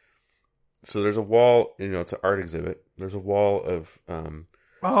 So there's a wall, it's an art exhibit. There's a wall of...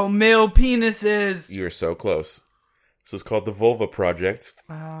 male penises! You're so close. So it's called the Vulva Project.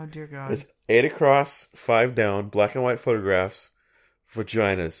 Oh, dear God. It's 8 across, 5 down, black and white photographs,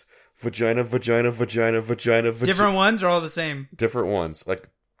 vaginas. Vagina, vagina, vagina, vagina, vagina. Different ones or all the same? Different ones. Like,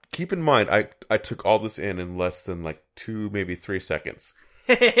 keep in mind, I took all this in less than like 2, maybe 3 seconds.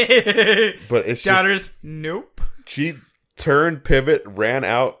 But it's Daughters, nope. She turned, pivot, ran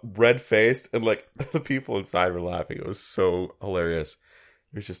out, red-faced, and like the people inside were laughing. It was so hilarious.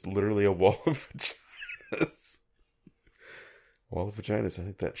 It was just literally a wall of vaginas. Wall of vaginas, I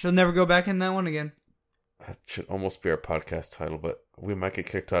think that... She'll never go back in that one again. That should almost be our podcast title, but we might get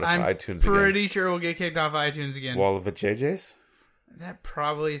kicked out of iTunes I'm pretty sure we'll get kicked off iTunes again. Wall of vajayjays? That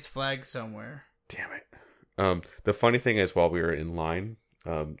probably is flagged somewhere. Damn it. The funny thing is, while we were in line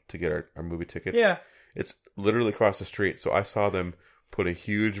to get our movie tickets, yeah, it's literally across the street. So I saw them put a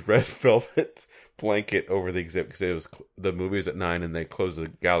huge red velvet blanket over the exhibit because it was the movie was at 9 and they closed the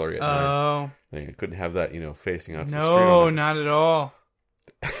gallery at 9. Oh, they couldn't have that, facing out to the street. No, not at all.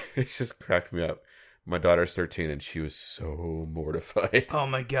 It just cracked me up. My daughter's 13 and she was so mortified. Oh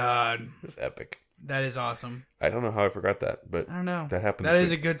my God, it was epic. That is awesome. I don't know how I forgot that, but I don't know. That happened. That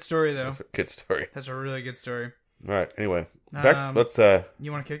is a good story, though. That's a good story. That's a really good story. All right. Anyway, back. Let's.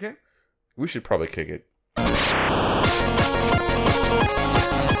 You want to kick it? We should probably kick it.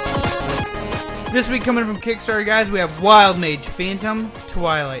 This week, coming from Kickstarter, guys, we have Wild Mage Phantom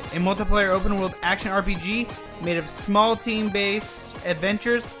Twilight, a multiplayer open-world action RPG made of small team-based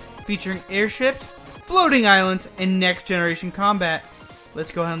adventures featuring airships, floating islands, and next-generation combat.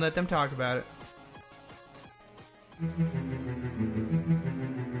 Let's go ahead and let them talk about it.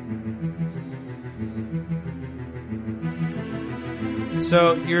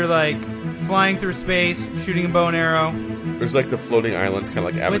 So you're like flying through space, shooting a bow and arrow. There's like the floating islands, kind of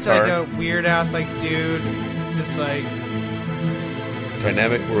like Avatar. With like a weird ass like dude, just like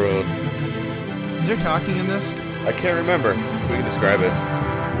dynamic world. Is there talking in this? I can't remember, so we can describe it.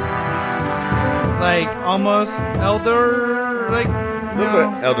 Like almost Elder, like a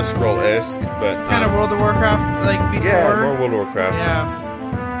little bit Elder Scroll-esque, but kind of World of Warcraft, like before. Yeah, more World of Warcraft.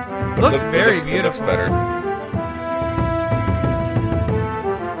 Yeah, looks very beautiful. It looks better.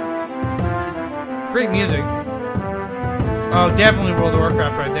 Great music. Oh, definitely World of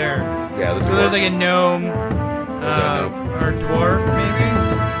Warcraft right there. Yeah, so there's like a gnome, or a dwarf maybe.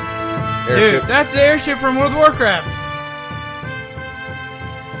 Airship. Dude, that's the airship from World of Warcraft.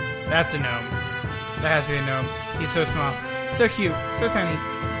 That's a gnome. That has to be a gnome. He's so small. So cute. So tiny.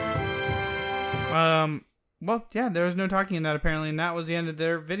 Well, yeah, there was no talking in that apparently, and that was the end of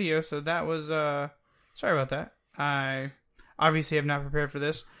their video, so that was, sorry about that. I obviously have not prepared for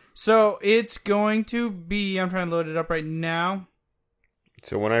this. So it's going to be, I'm trying to load it up right now.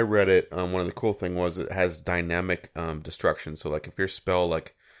 So when I read it, one of the cool thing was it has dynamic destruction. So like if your spell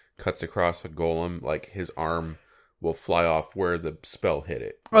like cuts across a golem, like his arm will fly off where the spell hit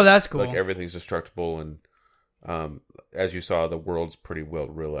it. Oh, that's cool. Like everything's destructible, and as you saw, the world's pretty well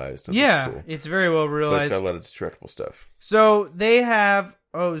realized. Yeah, cool. It's very well realized. But it's got a lot of destructible stuff. So they have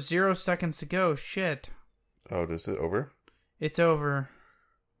 0 seconds to go. Shit. Oh, is it over? It's over.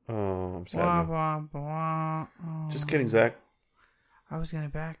 Oh, I'm sad. Blah, blah, blah. Oh. Just kidding, Zach. I was gonna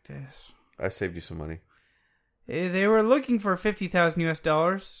back this. I saved you some money. They were looking for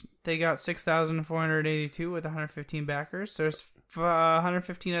 $50,000. They got 6,482 with 115 backers. There's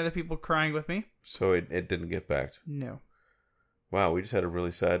 115 other people crying with me. So it didn't get backed. No. Wow, we just had a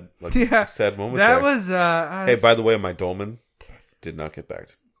really sad, sad moment. That there. was. Hey, by the way, my dolmen did not get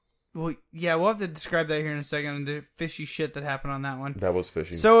backed. Well, yeah, we'll have to describe that here in a second. The fishy shit that happened on that one. That was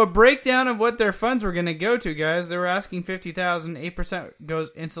fishy. So a breakdown of what their funds were going to go to, guys. They were asking $50,000. 8%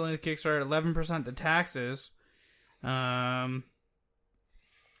 goes instantly to Kickstarter. 11% to taxes. 2-year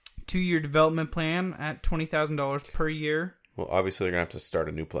development plan at $20,000 per year. Well, obviously they're gonna have to start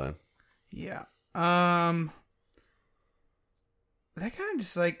a new plan. Yeah. That kind of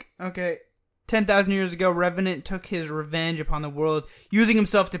just like, okay, 10,000 years ago, Revenant took his revenge upon the world, using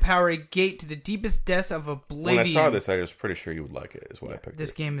himself to power a gate to the deepest depths of oblivion. When I saw this, I was pretty sure you would like it, is why I picked This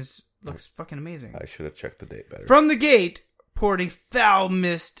it. game looks fucking amazing. I should have checked the date better. From the gate poured a foul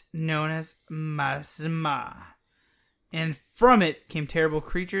mist known as Masma. And from it came terrible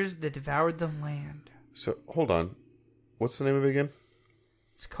creatures that devoured the land. So, hold on. What's the name of it again?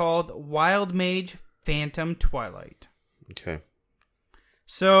 It's called Wild Mage Phantom Twilight. Okay.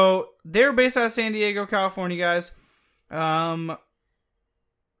 So, they're based out of San Diego, California, guys. Original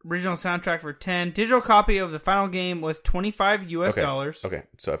soundtrack for 10. Digital copy of the final game was $25 US. Okay,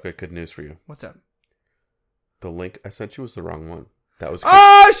 so I've got good news for you. What's up? The link I sent you was the wrong one. That was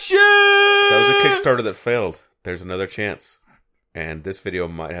Oh, shit! That was a Kickstarter that failed. There's another chance. And this video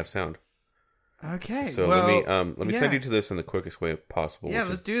might have sound. Okay, So well, let me send you to this in the quickest way possible. Yeah, which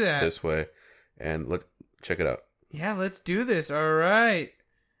let's is do that. This way. And check it out. Yeah, let's do this. All right.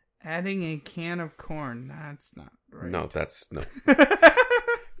 Adding a can of corn. That's not right. No, that's no.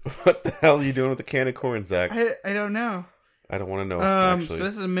 What the hell are you doing with the can of corn, Zach? I don't know. I don't want to know. Actually, So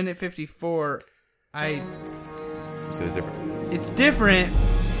this is a minute 54. is it different? It's different,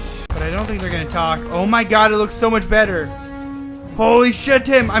 but I don't think they're gonna talk. Oh my god, it looks so much better. Holy shit,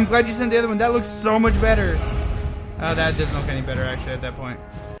 Tim! I'm glad you sent the other one. That looks so much better. Oh, that doesn't look any better actually at that point.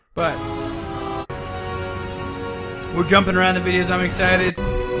 But we're jumping around the videos. I'm excited.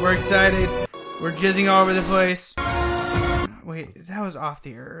 We're excited. We're jizzing all over the place. Wait, that was off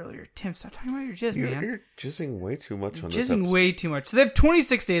the air earlier. Tim, stop talking about your jizz, man. You're jizzing way too much on this Jizzing episode. way too much. So they have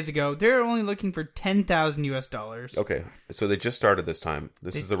 26 days ago. They're only looking for $10,000 US. Okay, so they just started this time.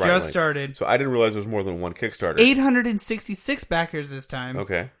 This is the right just link. started. So I didn't realize there was more than one Kickstarter. 866 backers this time.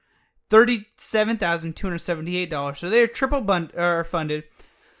 Okay. $37,278. So they're triple funded.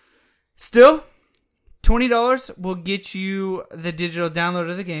 Still, $20 will get you the digital download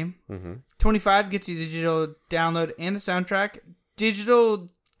of the game. Mm-hmm. $25 gets you the digital download and the soundtrack. Digital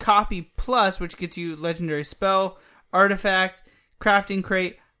copy plus, which gets you legendary spell, artifact, crafting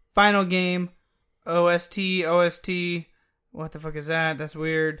crate, final game, OST. What the fuck is that? That's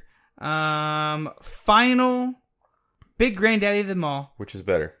weird. Final, big granddaddy of them all. Which is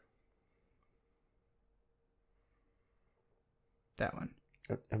better? That one.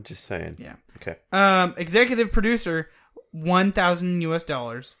 I'm just saying. Yeah. Okay. Executive producer,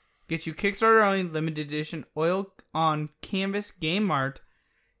 $1,000 Gets you Kickstarter only limited edition oil on canvas game art,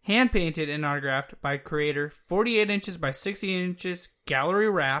 hand painted and autographed by creator, 48 inches by 60 inches, gallery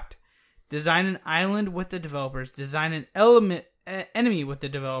wrapped. Design an island with the developers. Design an enemy with the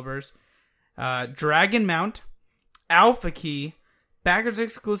developers. Dragon mount, alpha key, backers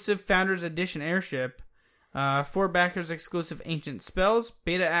exclusive founders edition airship. 4 backers exclusive ancient spells,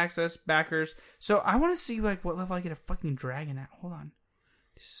 beta access, backers. So I want to see like what level I get a fucking dragon at. Hold on.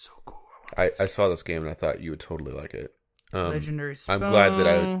 This is so cool. I saw this game and I thought you would totally like it. Legendary spell. I'm glad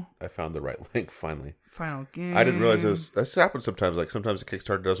that I found the right link finally. Final game. I didn't realize this happens sometimes. Like sometimes the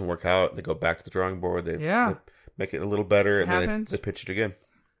Kickstarter doesn't work out. They go back to the drawing board. They make it a little better, and then they pitch it again.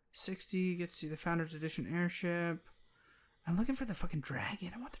 60 gets you the Founders Edition airship. I'm looking for the fucking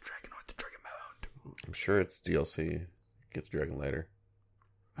dragon. I want the dragon. I want the dragon mount. I'm sure it's DLC. Get the dragon later.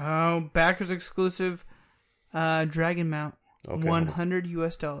 Oh, backers exclusive dragon mount. Okay,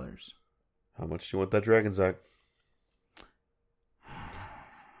 $100. How much do you want that dragon, Zach?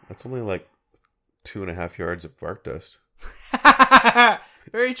 That's only like 2.5 yards of bark dust.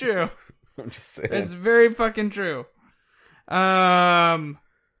 Very true. I'm just saying. That's very fucking true. Damn,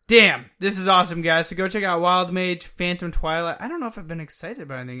 this is awesome, guys. So go check out Wild Mage Phantom Twilight. I don't know if I've been excited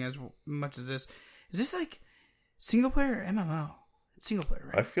about anything as much as this. Is this like single player or MMO? It's single player,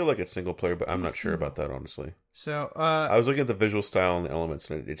 right? I feel like it's single player, but I'm not sure about that, honestly. So I was looking at the visual style and the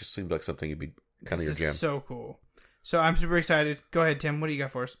elements, and it just seemed like something you'd be kind of your jam. This is so cool. So I'm super excited. Go ahead, Tim. What do you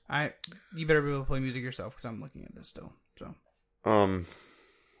got for us? You better be able to play music yourself because I'm looking at this still. So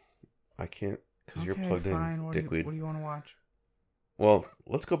I can't because you're plugged fine. in, What dickweed. do you want to watch? Well,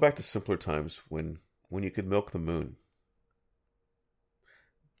 let's go back to simpler times when you could milk the moon.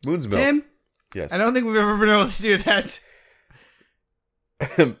 Moon's milk. Tim? Yes. I don't think we've ever been able to do that.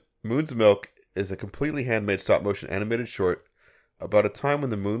 Moon's Milk is a completely handmade stop-motion animated short about a time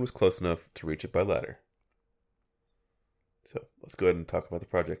when the moon was close enough to reach it by ladder. So let's go ahead and talk about the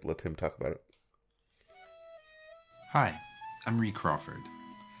project. Let him talk about it. Hi, I'm Ree Crawford.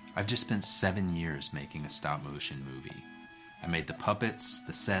 I've just spent 7 years making a stop-motion movie. I made the puppets,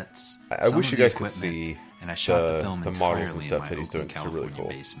 the sets, I some wish of you the guys could equipment, see and I shot the film the entirely models and stuff in that my he's doing. Oakland, It's really California cool.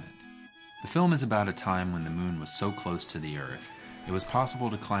 basement. The film is about a time when the moon was so close to the Earth, it was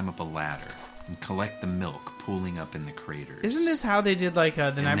possible to climb up a ladder, and collect the milk pooling up in the craters. Isn't this how they did like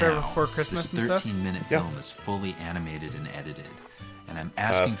The Nightmare Before Christmas this and stuff? 13-minute film is fully animated and edited, and I'm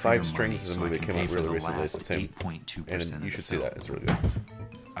asking for your Five money Strings is a so I movie can that pay came out for really the recently. It's the last same. 8.2% And you of should the see film. that. It's really good.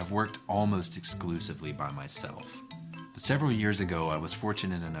 I've worked almost exclusively by myself. But several years ago, I was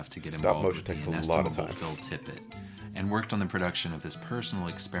fortunate enough to get Stop involved motion with the takes a lot of inestimable time. Phil Tippett and worked on the production of his personal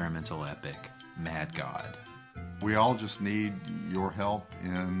experimental epic, Mad God. We all just need your help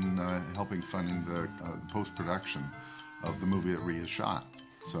in helping funding the post-production of the movie that Rhea shot.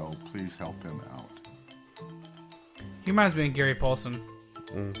 So please help him out. He reminds me of Gary Paulson.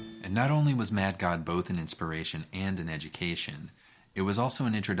 And not only was Mad God both an inspiration and an education, it was also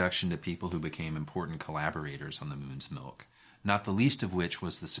an introduction to people who became important collaborators on The Moon's Milk, not the least of which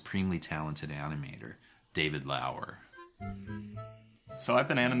was the supremely talented animator, David Lauer. So I've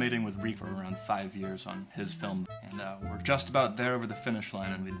been animating with Reek for around 5 years on his film, and we're just about there over the finish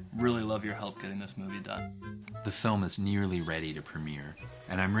line, and we'd really love your help getting this movie done. The film is nearly ready to premiere,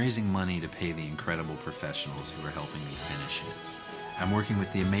 and I'm raising money to pay the incredible professionals who are helping me finish it. I'm working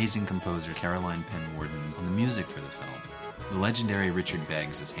with the amazing composer Caroline Penwarden on the music for the film. The legendary Richard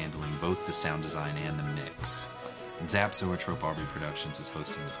Beggs is handling both the sound design and the mix. And Zap Zoetrope Aubrey Productions is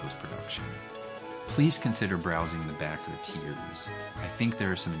hosting the post-production. Please consider browsing the backer tiers. I think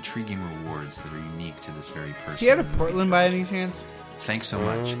there are some intriguing rewards that are unique to this very person. Is he out of Portland by any chance? Thanks so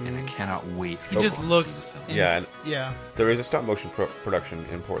much, and I cannot wait for He you just to see looks. the film. Yeah, and Yeah. there is a stop motion production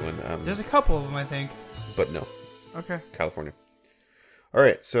in Portland. There's a couple of them, I think. But no, Okay. California. All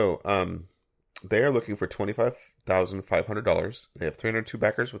right, so they are looking for $25,500. They have 302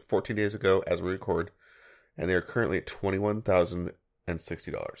 backers with 14 days ago as we record, and they are currently at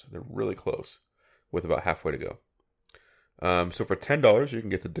 $21,060. They're really close, with about halfway to go. So for $10, you can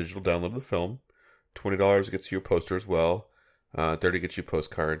get the digital download of the film. $20 gets you a poster as well. $30 gets you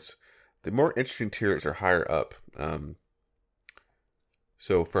postcards. The more interesting tiers are higher up.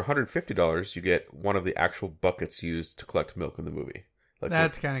 So for $150, you get one of the actual buckets used to collect milk in the movie. Like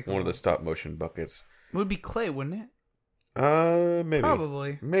That's kind of cool. One of the stop motion buckets. It would be clay, wouldn't it? Maybe.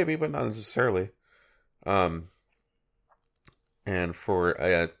 Probably. Maybe, but not necessarily. And for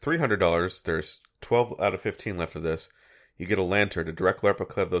 $300, there's 12 out of 15 left of this. You get a lantern, a direct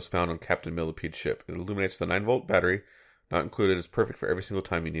replica of those found on Captain Millipede's ship. It illuminates with a 9-volt battery. Not included, is perfect for every single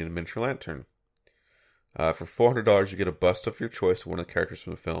time you need a miniature lantern. For $400, you get a bust of your choice of one of the characters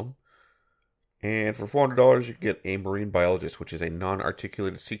from the film. And for $400, you can get a marine biologist, which is a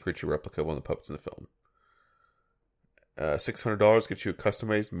non-articulated sea creature replica of one of the puppets in the film. $600 gets you a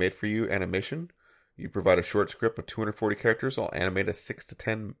customized, made-for-you animation. You provide a short script of 240 characters. I'll animate a 6 to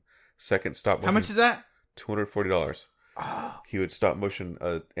 10 second stop motion. How much is that? $240. He would stop motion.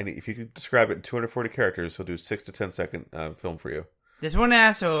 If you could describe it in 240 characters, he'll do 6 to 10 second film for you. This one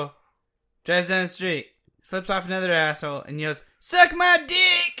asshole drives down the street, flips off another asshole, and yells, "Suck my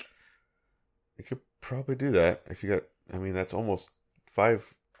dick!" You could probably do that if you got. I mean, that's almost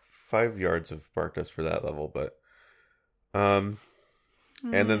five yards of bark dust for that level, but and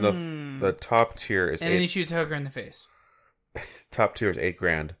then the top tier is And then he shoots a hooker in the face. top tier is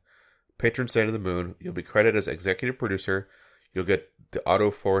 $8,000. Patron saint of the moon. You'll be credited as executive producer. You'll get the Otto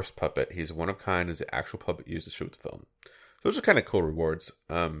Forrest puppet. He's one of kind. Is the actual puppet used to shoot the film. So those are kind of cool rewards.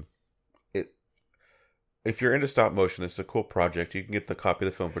 If you're into stop motion, this is a cool project. You can get the copy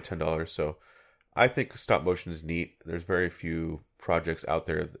of the film for $10. So I think stop motion is neat. There's very few projects out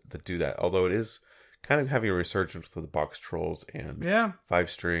there that do that. Although it is kind of having a resurgence with the Box Trolls and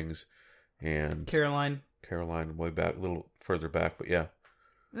Five Strings and Caroline way back, a little further back, but yeah.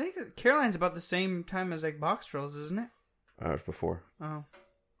 I think Caroline's about the same time as like Box Trolls, isn't it? It was before. Oh.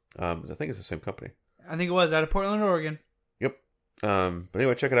 I think it's the same company. I think it was out of Portland, Oregon. Yep. But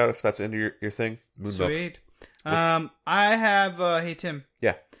anyway, check it out if that's into your thing. Moon Milk. Sweet. I have, hey Tim.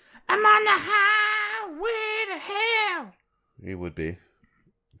 Yeah. I'm on the highway to hell. You would be.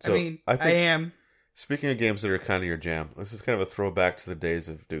 So, I am. Speaking of games that are kind of your jam, this is kind of a throwback to the days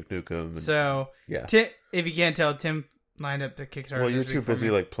of Duke Nukem. So, yeah. If you can't tell, Tim lined up the Kickstarter. Well, you're too busy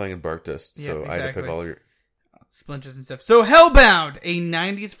like playing Bark Dust, so I had to pick all your splinters and stuff. So, Hellbound, a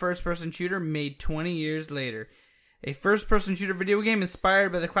 90s first-person shooter made 20 years later. A first-person shooter video game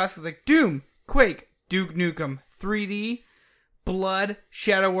inspired by the classics like Doom, Quake, Duke Nukem, 3D, Blood,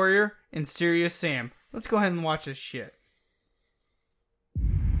 Shadow Warrior, and Serious Sam. Let's go ahead and watch this shit.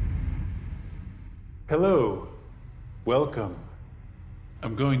 Hello. Welcome.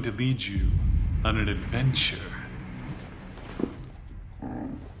 I'm going to lead you on an adventure.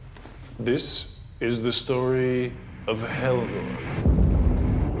 This is the story of Helgor,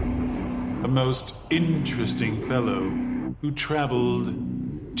 a most interesting fellow who traveled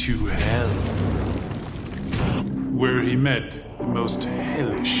to to hell, where he met the most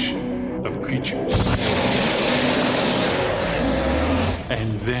hellish of creatures.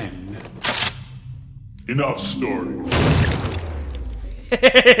 And then... Enough story.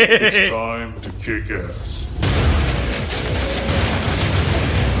 It's time to kick ass.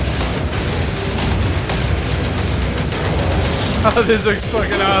 Oh, this looks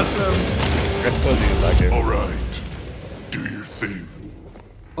fucking awesome. Alright, do your thing.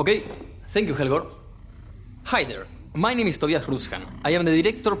 Okay, thank you, Helgor. Hi there, my name is Tobias Ruskan. I am the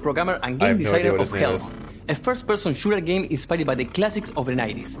director, programmer, and game designer of Hellbound, a first-person shooter game inspired by the classics of the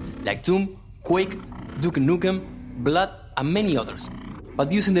 90s, like Doom, Quake, Duke Nukem, Blood, and many others,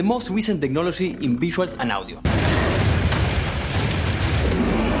 but using the most recent technology in visuals and audio.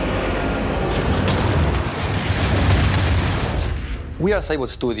 We are Cybot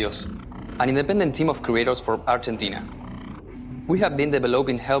Studios, an independent team of creators from Argentina. We have been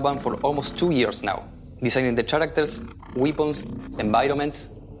developing Hellbound for almost 2 years now, designing the characters, weapons, environments,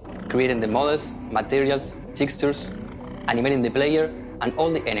 creating the models, materials, textures, animating the player and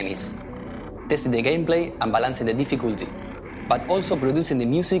all the enemies, testing the gameplay and balancing the difficulty, but also producing the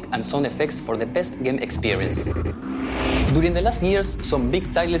music and sound effects for the best game experience. During the last years, some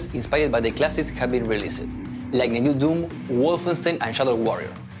big titles inspired by the classics have been released, like the new Doom, Wolfenstein, and Shadow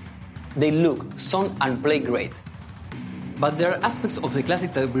Warrior. They look, sound, and play great. But there are aspects of the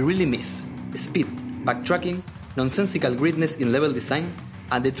classics that we really miss: speed, backtracking, nonsensical greatness in level design,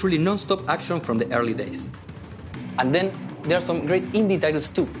 and the truly non-stop action from the early days. And then there are some great indie titles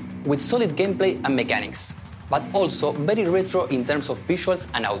too, with solid gameplay and mechanics, but also very retro in terms of visuals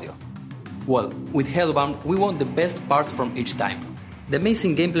and audio. Well, with Hellbound, we want the best parts from each time, the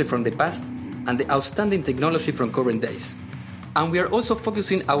amazing gameplay from the past, and the outstanding technology from current days. And we are also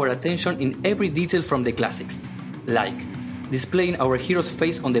focusing our attention in every detail from the classics, like displaying our hero's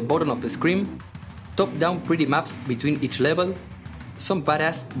face on the bottom of the screen, top-down pretty maps between each level, some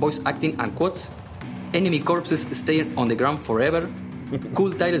badass voice acting and quotes, enemy corpses staying on the ground forever,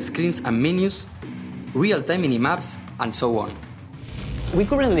 cool title screens and menus, real-time mini-maps, and so on. We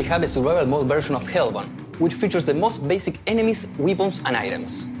currently have a survival mode version of Hellbound, which features the most basic enemies, weapons, and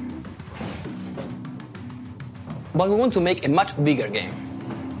items. But we want to make a much bigger game,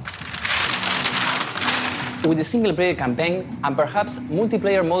 with a single-player campaign and perhaps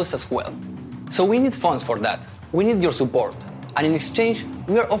multiplayer modes as well. So we need funds for that. We need your support. And in exchange,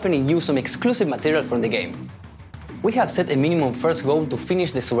 we are offering you some exclusive material from the game. We have set a minimum first goal to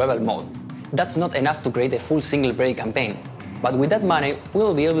finish the survival mode. That's not enough to create a full single-player campaign. But with that money, we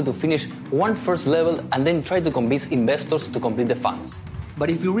will be able to finish one first level and then try to convince investors to complete the funds. But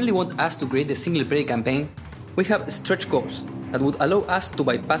if you really want us to create a single-player campaign, we have stretch goals that would allow us to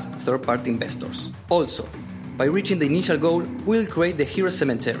bypass third-party investors. Also, by reaching the initial goal, we'll create the Hero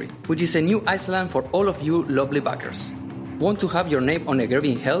Cemetery, which is a new island for all of you lovely backers. Want to have your name on a grave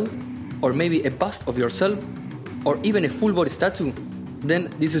in hell? Or maybe a bust of yourself? Or even a full-body statue? Then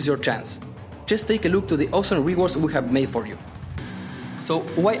this is your chance. Just take a look to the awesome rewards we have made for you. So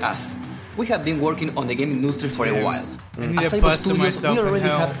why us? We have been working on the game industry for a while. As Cybot Studios, we already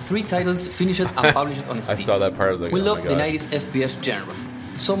have 3 titles finished and published on Steam. I saw that part. I was like, we oh love my the God. 90s FPS genre.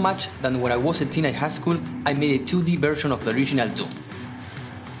 So much that when I was a teen at high school, I made a 2D version of the original Doom.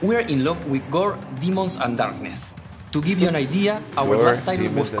 We're in love with gore, demons, and darkness. To give you an idea, our Gore, last title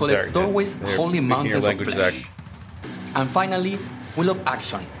demons, was and called darkness. Doorways, They're Holy speaking Mountains your of language, Flesh. Zach. And finally, we love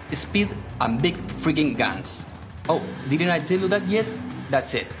action, speed, and big freaking guns. Oh, didn't I tell you that yet?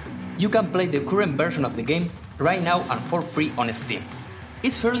 That's it. You can play the current version of the game right now and for free on Steam.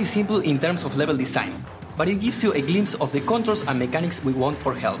 It's fairly simple in terms of level design, but it gives you a glimpse of the controls and mechanics we want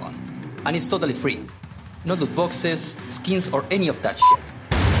for Hellbound. And it's totally free. No loot boxes, skins, or any of that shit.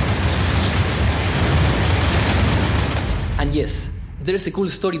 And yes, there is a cool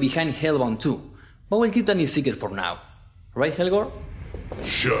story behind Hellbound 2, but we'll keep that a secret for now. Right, Helgor?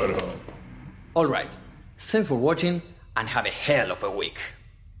 Shut up. Alright, thanks for watching, and have a hell of a week.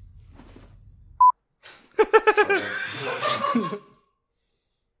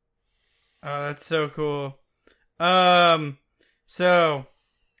 Oh, that's so cool. So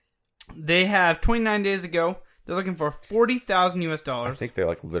they have 29 days ago. They're looking for $40,000 US. I think they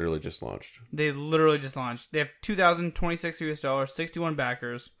like literally just launched. They literally just launched. They have 2,026 US, 61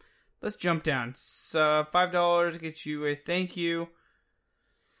 backers. Let's jump down. So $5 gets you a thank you.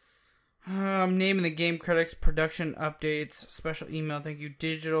 Naming the game credits, production updates, special email, thank you,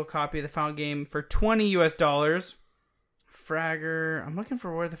 digital copy of the final game for $20 US. Fragger. I'm looking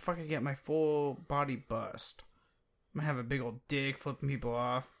for where the fuck I get my full body bust. I'm gonna have a big old dick flipping people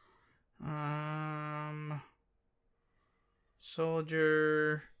off.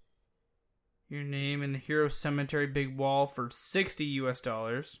 Soldier. Your name in the Hero Cemetery big wall for $60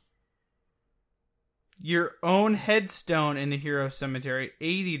 US. Your own headstone in the Hero Cemetery,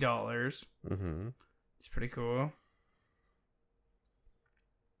 $80. Mm-hmm. It's pretty cool.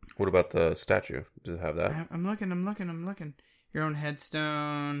 What about the statue? Does it have that? I'm looking. Your own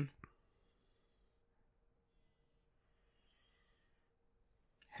headstone.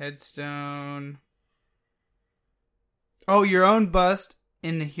 Oh, your own bust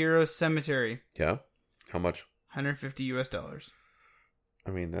in the Hero Cemetery. Yeah. How much? $150 US.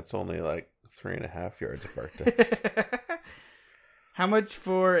 I mean, that's only like 3.5 yards of art text. How much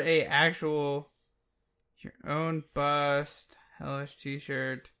for a actual your own bust hellish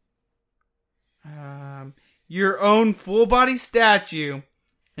t-shirt? Your own full body statue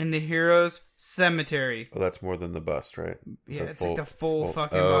in the Heroes Cemetery. Oh, that's more than the bust, right? Yeah, it's like the full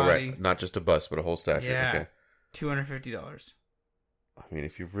fucking body. Right. Not just a bust, but a whole statue. Yeah. Okay. $250. I mean,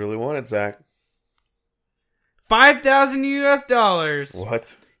 if you really want it, Zach. $5,000 US.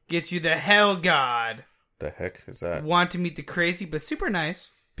 What? Gets you the Hell God. The heck is that? Want to meet the crazy but super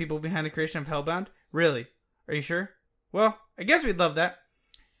nice people behind the creation of Hellbound? Really? Are you sure? Well, I guess we'd love that.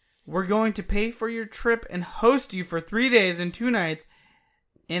 We're going to pay for your trip and host you for 3 days and 2 nights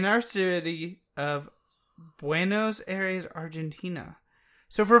in our city of Buenos Aires, Argentina.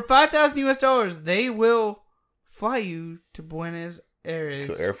 So for $5,000 US, they will fly you to Buenos Aires.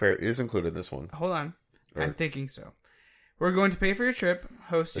 So airfare is included in this one. Hold on. I'm thinking so. We're going to pay for your trip,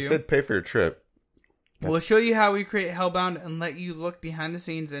 host you. I said pay for your trip. We'll show you how we create Hellbound and let you look behind the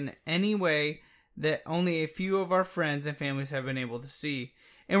scenes in any way that only a few of our friends and families have been able to see.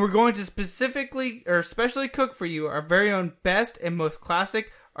 And we're going to specially cook for you our very own best and most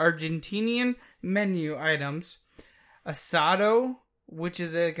classic Argentinian menu items. Asado, which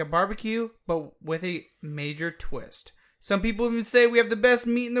is like a barbecue, but with a major twist. Some people even say we have the best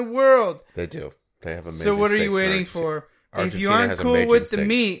meat in the world. They do. They have amazing So what are you steaks waiting for? Argentina if you aren't has cool amazing with the steaks.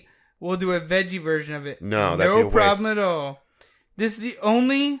 meat, we'll do a veggie version of it. No, that'd be a no waste. problem at all. This is the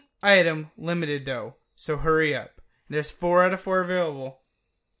only item limited though, so hurry up. There's 4 out of 4 available.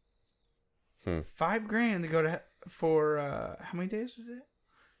 $5,000 to go to for how many days was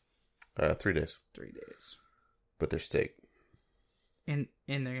it? 3 days. 3 days. But they're steak. And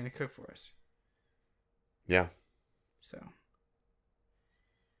they're gonna cook for us. Yeah. So.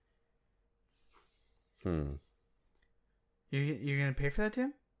 You're gonna pay for that,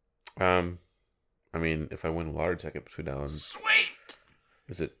 Tim? I mean, if I win a lottery ticket between now and... Sweet!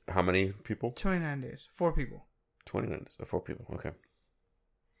 Is it how many people? 29 days. 4 people. 29 days. 4 people. Okay.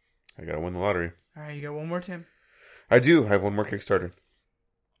 I gotta win the lottery. Alright, you got one more, Tim? I do. I have one more Kickstarter.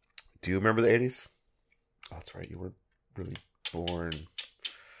 Do you remember the 80s? Oh, that's right. You were really born.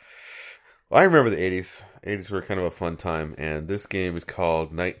 Well, I remember the 80s. 80s were kind of a fun time, and this game is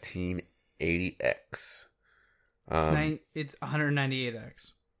called 1980X. It's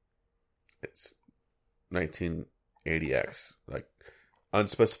 198X. It's 1980X. Like,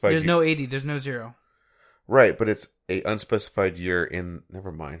 unspecified... There's no 80. There's no 0. Right, but it's a unspecified year in...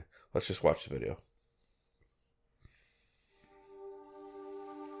 Never mind. Let's just watch the video.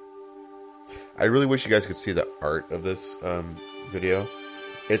 I really wish you guys could see the art of this video.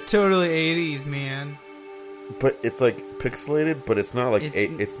 It's totally 80s, man. But it's like pixelated, but it's not like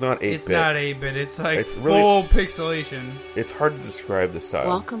it's not 8-bit. It's not 8-bit. It's like it's full pixelation. It's hard to describe the style.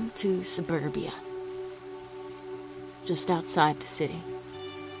 Welcome to suburbia. Just outside the city.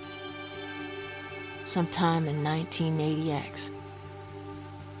 Sometime in 1980X.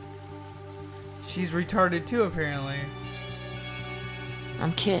 She's retarded too, apparently.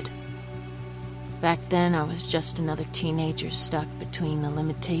 I'm Kid. Back then, I was just another teenager stuck between the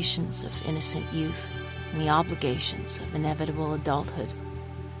limitations of innocent youth and the obligations of inevitable adulthood.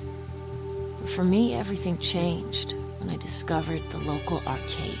 But for me, everything changed when I discovered the local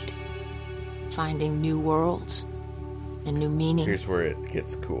arcade, finding new worlds and new meaning. Here's where it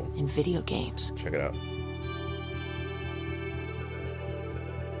gets cool. In video games. Check it out.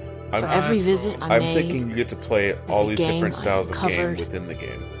 For every visit I I'm made, thinking you get to play all these different styles of game uncovered, within the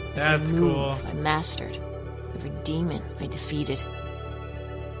game. That's every cool. move I mastered, every demon I defeated.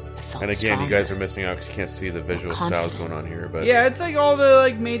 I felt And again, stronger. you guys are missing out because you can't see the visual styles going on here. But Yeah, it's like all the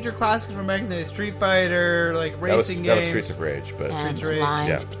like major classics from back in the day. Street Fighter, like racing that was games. Streets of Rage, but and Streets the of Rage,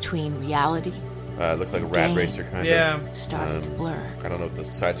 lines yeah. between reality It looked like a and Rad game Racer kind of. started to blur. I don't know if the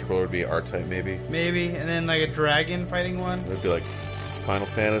side scroller would be R-Type maybe. Maybe, and then like a dragon fighting one. It would be like Final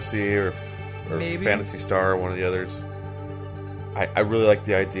Fantasy or Maybe. Fantasy Star, one of the others. I really like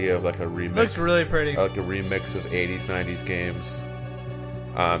the idea of like a remix. Looks really pretty. Like a remix of 80s, 90s games.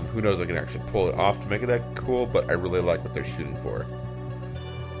 Who knows, I can actually pull it off to make it that cool, but I really like what they're shooting for.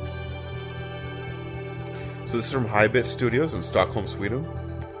 So this is from Hybit Studios in Stockholm, Sweden.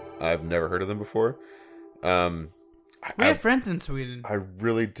 I've never heard of them before. We have friends in Sweden. I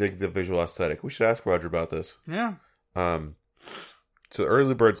really dig the visual aesthetic. We should ask Roger about this. Yeah. So the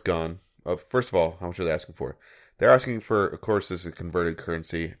early bird's gone. First of all, how much are they asking for? They're asking for, of course, this is converted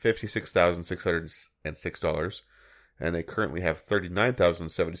currency, $56,606. And they currently have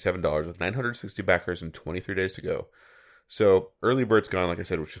 $39,077 with 960 backers and 23 days to go. So early bird's gone, like I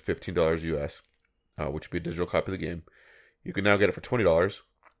said, which is $15 US, which would be a digital copy of the game. You can now get it for $20,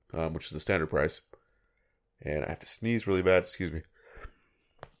 which is the standard price. And I have to sneeze really bad. Excuse me.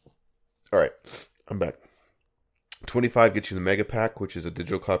 All right, I'm back. $25 gets you the Mega Pack, which is a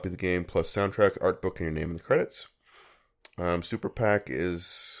digital copy of the game, plus soundtrack, art book, and your name in the credits. Super Pack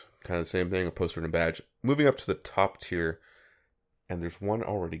is kind of the same thing, a poster and a badge. Moving up to the top tier, and there's one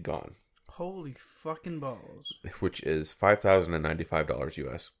already gone. Holy fucking balls. Which is $5,095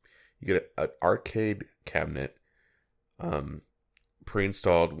 US. You get an arcade cabinet,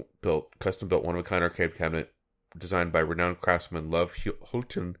 pre-installed, custom-built, one-of-a-kind arcade cabinet designed by renowned craftsman Love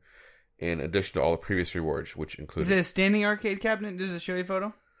Hulten, in addition to all the previous rewards, which include... Is it a standing arcade cabinet? Does it show you a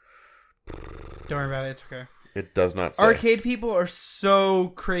photo? Don't worry about it. It's okay. It does not say. Arcade people are so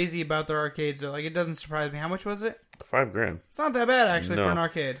crazy about their arcades. Though. Like, it doesn't surprise me. How much was it? $5,000. It's not that bad, actually, for an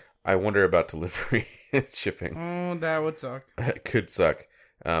arcade. I wonder about delivery and shipping. Oh, that would suck. It could suck.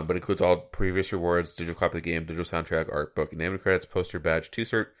 But includes all previous rewards, digital copy of the game, digital soundtrack, art book, name and credits, poster, badge,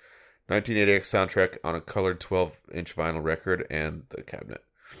 t-shirt, 1980X soundtrack on a colored 12-inch vinyl record, and the cabinet.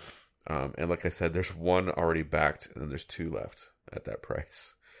 And like I said, there's one already backed, and then there's two left at that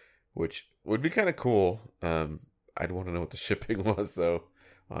price, which would be kind of cool. I'd want to know what the shipping was, though,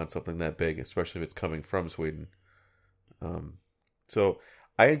 on something that big, especially if it's coming from Sweden. So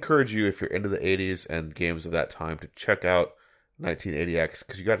I encourage you, if you're into the 80s and games of that time, to check out 1980X,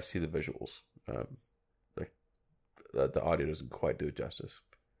 because you got to see the visuals. The audio doesn't quite do it justice.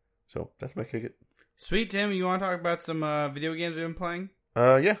 So that's my kick it. Sweet, Tim. You want to talk about some video games we've been playing?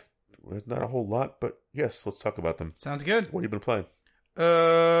 Yeah. There's not a whole lot, but yes, let's talk about them. Sounds good. What have you been playing?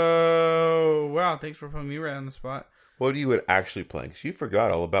 Oh, wow. Thanks for putting me right on the spot. What are you actually playing? Because you forgot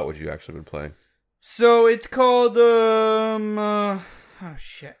all about what you actually been playing. So it's called,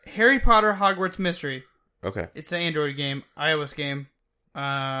 Harry Potter Hogwarts Mystery. Okay. It's an Android game, iOS game.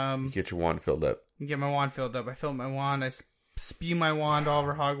 You get your wand filled up. You get my wand filled up. I fill up my wand. I spew my wand all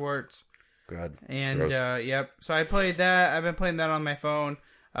over Hogwarts. God. And, yep. So I played that. I've been playing that on my phone.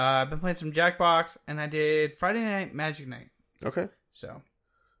 I've been playing some Jackbox, and I did Friday Night Magic Night. Okay. So.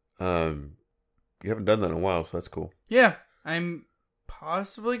 You haven't done that in a while, so that's cool. Yeah. I'm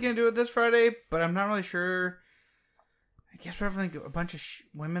possibly going to do it this Friday, but I'm not really sure. I guess we're having a bunch of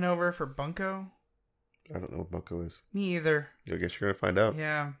women over for Bunko. I don't know what Bunko is. Me either. I guess you're going to find out.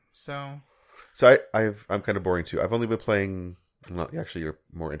 Yeah, so... So I'm kind of boring, too. I've only been playing... Actually, you're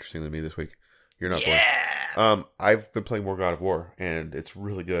more interesting than me this week. You're not boring. I've been playing more God of War, and it's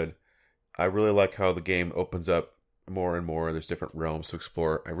really good. I really like how the game opens up more and more. There's different realms to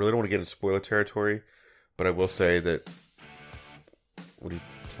explore. I really don't want to get into spoiler territory, but I will say that... What are you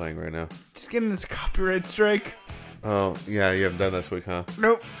playing right now? Just getting this copyright strike. Oh, yeah, you haven't done this week, huh?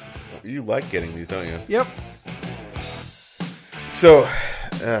 Nope. You like getting these, don't you? Yep. So,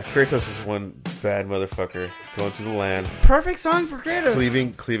 Kratos is one bad motherfucker going through the land. Perfect song for Kratos.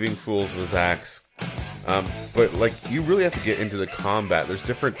 Cleaving fools with his axe. But, like, you really have to get into the combat. There's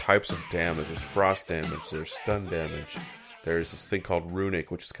different types of damage. There's frost damage. There's stun damage. There's this thing called runic,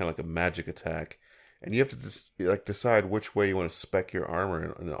 which is kind of like a magic attack. And you have to decide which way you want to spec your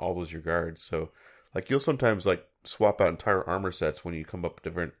armor and all those your guards. So, like, you'll sometimes, like, swap out entire armor sets when you come up with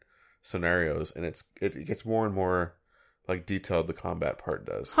different scenarios. And it gets more and more, like, detailed the combat part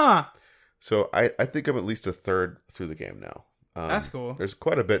does. Huh. So, I think I'm at least a third through the game now. That's cool. There's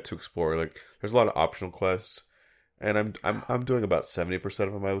quite a bit to explore. Like, there's a lot of optional quests. And I'm doing about 70%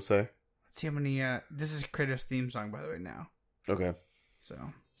 of them, I would say. Let's see how many... this is Kratos' theme song, by the way, now. Okay.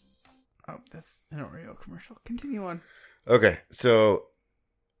 So... Oh, that's an Oreo commercial. Continue on. Okay, so...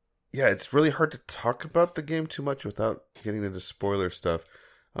 Yeah, it's really hard to talk about the game too much without getting into spoiler stuff.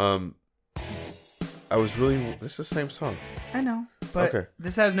 This is the same song. I know, but okay.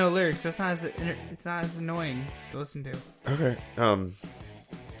 This has no lyrics, so it's not as annoying to listen to. Okay.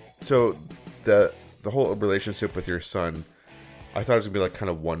 So the whole relationship with your son, I thought it was gonna be like kind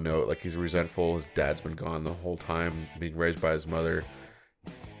of one note, like he's resentful. His dad's been gone the whole time, being raised by his mother.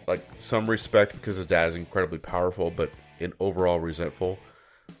 Like some respect because his dad is incredibly powerful, but in overall resentful.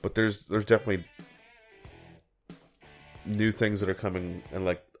 But there's definitely new things that are coming, and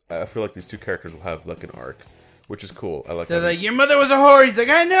like I feel like these two characters will have like an arc, which is cool. I like. They're like, your mother was a whore. He's like,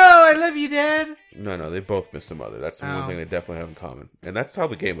 I know, I love you, Dad. No, they both miss the mother. That's the one thing they definitely have in common. And that's how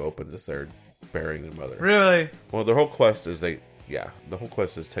the game opens, is they're burying their mother. Really? Well, the whole quest is the whole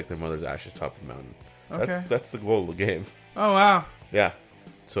quest is take their mother's ashes top of the mountain. Okay. That's the goal of the game. Oh, wow. Yeah.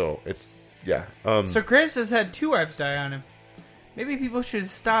 So, it's, yeah. So Kratos has had 2 wives die on him. Maybe people should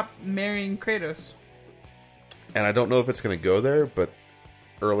stop marrying Kratos. And I don't know if it's going to go there, but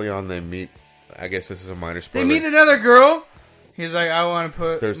early on they meet, I guess this is a minor spoiler. They meet another girl. He's like, I want to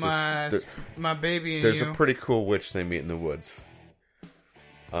put my baby in There's you. a pretty cool witch they meet in the woods.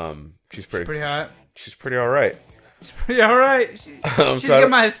 She's pretty hot. She's pretty alright. She's pretty alright. She's got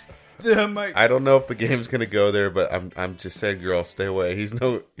my... I don't know if the game's gonna go there, but I'm just saying, girl, stay away. He's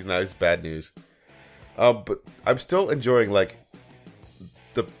not his bad news. But I'm still enjoying, like,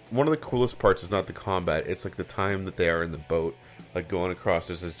 one of the coolest parts is not the combat. It's like the time that they are in the boat, like going across.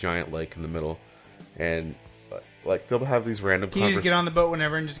 There's this giant lake in the middle, and like they'll have these random. Can you just get on the boat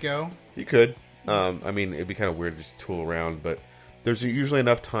whenever and just go? You could. I mean, it'd be kind of weird to just tool around, but there's usually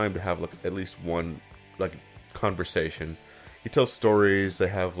enough time to have like at least one like conversation. He tells stories. They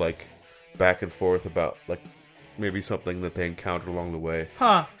have like back and forth about like maybe something that they encountered along the way.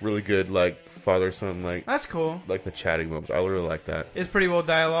 Huh. Really good, like father-son, like that's cool. Like the chatting moments. I really like that. It's pretty well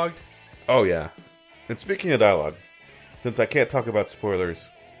dialogued. Oh yeah. And speaking of dialogue, since I can't talk about spoilers,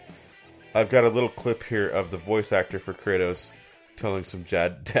 I've got a little clip here of the voice actor for Kratos telling some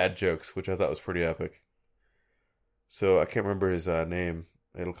dad jokes, which I thought was pretty epic. So I can't remember his name.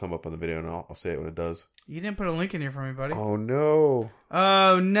 It'll come up on the video, and I'll say it when it does. You didn't put a link in here for me, buddy. Oh no!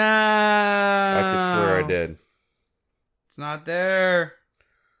 Oh no! I could swear I did. It's not there.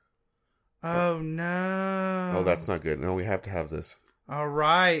 Oh no! Oh, that's not good. No, we have to have this. All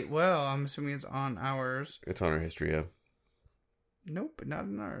right. Well, I'm assuming it's on ours. It's on our history, yeah. Nope, not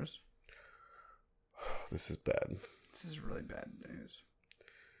in ours. This is bad. This is really bad news.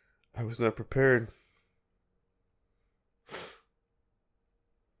 I was not prepared.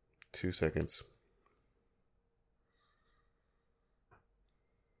 2 seconds.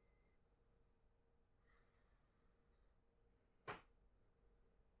 The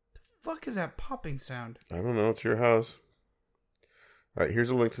fuck is that popping sound? I don't know. It's your house. All right,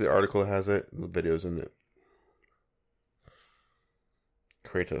 here's a link to the article that has it. The video's in it.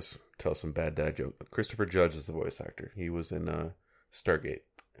 Kratos tells some bad dad joke. Christopher Judge is the voice actor. He was in Stargate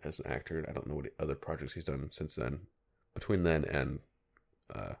as an actor. I don't know what other projects he's done since then. Between then and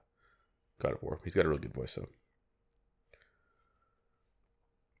God of War. He's got a really good voice, though.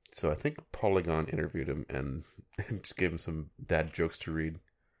 So I think Polygon interviewed him and just gave him some dad jokes to read.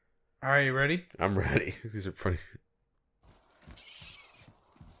 Are you ready? I'm ready. These are funny.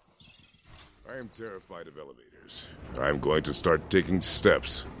 I am terrified of elevators. I'm going to start taking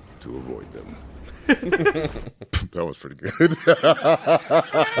steps to avoid them. That was pretty good.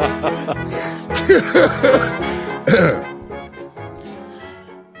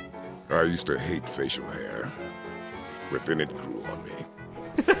 I used to hate facial hair, but then it grew on me.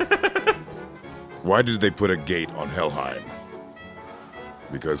 Why did they put a gate on Helheim?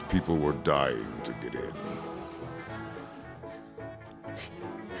 Because people were dying to get in.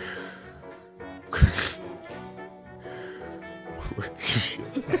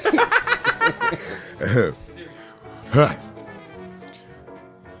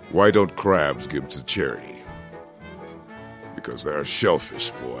 Why don't crabs give to charity? Because they're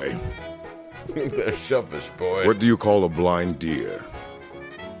shellfish, boy. They're shellfish, boy. What do you call a blind deer?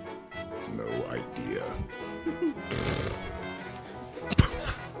 No idea.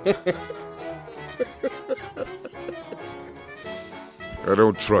 I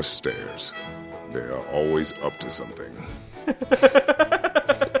don't trust stairs. They are always up to something.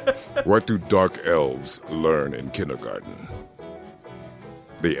 What do dark elves learn in kindergarten?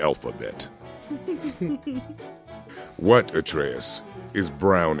 The alphabet. What, Atreus, is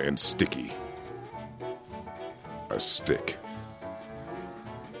brown and sticky? A stick.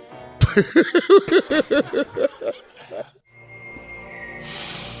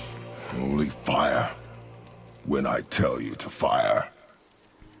 Only fire when I tell you to fire.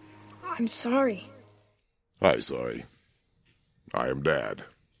 I'm sorry. I'm sorry. I am Dad.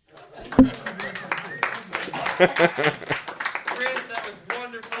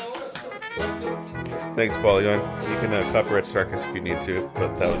 Thanks, Polygon. You can copyright strike us if you need to,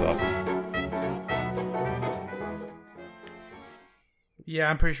 but that was awesome. Yeah,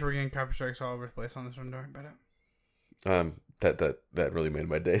 I'm pretty sure we're getting copyright strikes all over the place on this one. Don't worry about it. That really made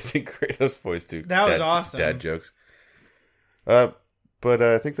my day. Seeing Kratos' voice too. That was awesome. Dad jokes. But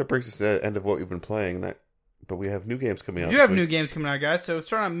I think that brings us to the end of what we've been playing. But we have new games coming out. We do have new games coming out, guys. So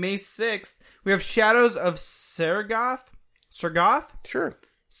starting on May 6th, we have Shadows of Sargoth. Sure.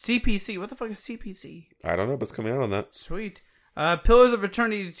 CPC. What the fuck is CPC? I don't know, but it's coming out on that. Sweet. Pillars of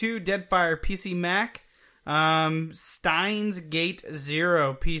Eternity 2, Deadfire, PC Mac. Steins Gate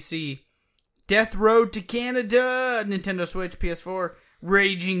 0, PC. Death Road to Canada, Nintendo Switch, PS4.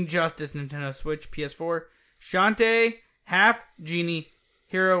 Raging Justice, Nintendo Switch, PS4. Shantae, Half Genie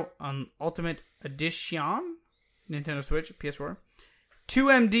Hero on Ultimate Edition, Nintendo Switch, PS4.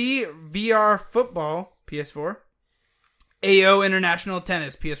 2MD VR Football, PS4. AO International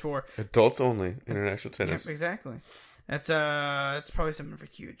Tennis, PS4. Adults only, international tennis. Yep, exactly. That's probably something for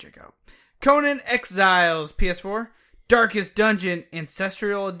Q to check out. Conan Exiles, PS4. Darkest Dungeon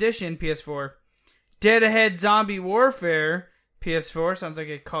Ancestral Edition, PS4. Dead Ahead Zombie Warfare, PS4. Sounds like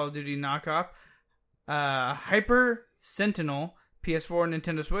a Call of Duty knockoff. Hyper Sentinel, PS4,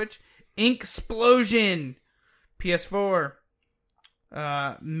 Nintendo Switch. Inksplosion, PS4.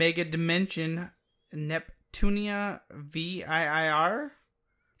 Mega Dimension Neptunia VIIR.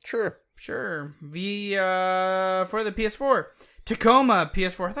 Sure. For the PS4. Tacoma,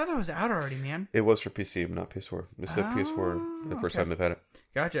 PS4. I thought that was out already, man. It was for PC, not PS4. They said PS4 the first time they've had it.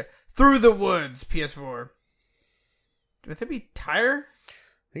 Gotcha. Through the Woods, PS4. Would that be Tyre? I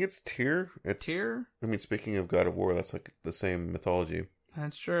think it's Tyr. Tyr? I mean, speaking of God of War, that's like the same mythology.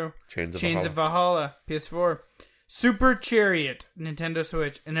 That's true. Chains of Valhalla, PS4. Super Chariot, Nintendo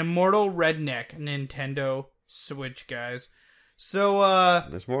Switch. An Immortal Redneck, Nintendo Switch, guys. So,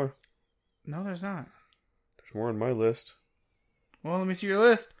 There's more. No, there's not. There's more on my list. Well, let me see your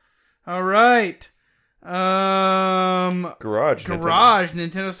list. All right. Garage,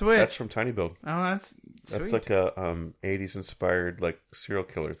 Nintendo Switch. That's from Tiny Build. Oh, that's sweet. That's like a 80s inspired like serial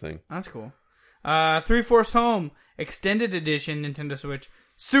killer thing. That's cool. 3/4 Home Extended Edition, Nintendo Switch.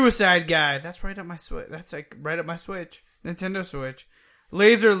 Suicide Guide. That's right up my Switch. That's like right up my Switch. Nintendo Switch.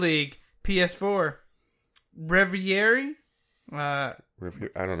 Laser League, PS4. Revieri. I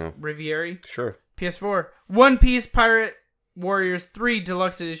don't know. Rivieri. Sure. PS4. One Piece Pirate Warriors 3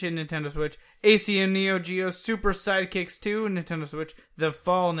 Deluxe Edition, Nintendo Switch. AC and Neo Geo Super Sidekicks 2, Nintendo Switch. The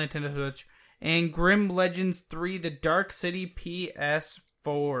Fall, Nintendo Switch. And Grim Legends 3 The Dark City,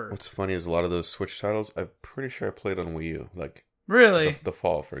 PS4. What's funny is a lot of those Switch titles, I'm pretty sure I played on Wii U. Like, really? The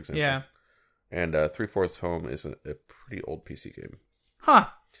Fall, for example. Yeah. And 3/4 Home is a pretty old PC game. Huh.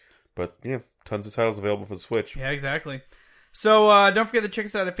 But, yeah, tons of titles available for the Switch. Yeah, exactly. So, don't forget to check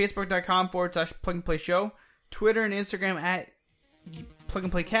us out at facebook.com/plug-and-play-show. Twitter and Instagram at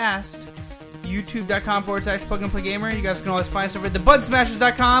plug-and-play-cast. youtube.com/plug-and-play-gamer. You guys can always find us over at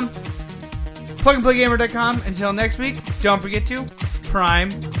thebudsmashers.com. plug-and-play-gamer.com. Until next week, don't forget to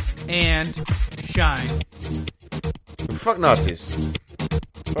prime and shine. Fuck Nazis.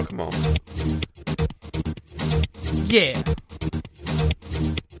 Fuck them all. Yeah.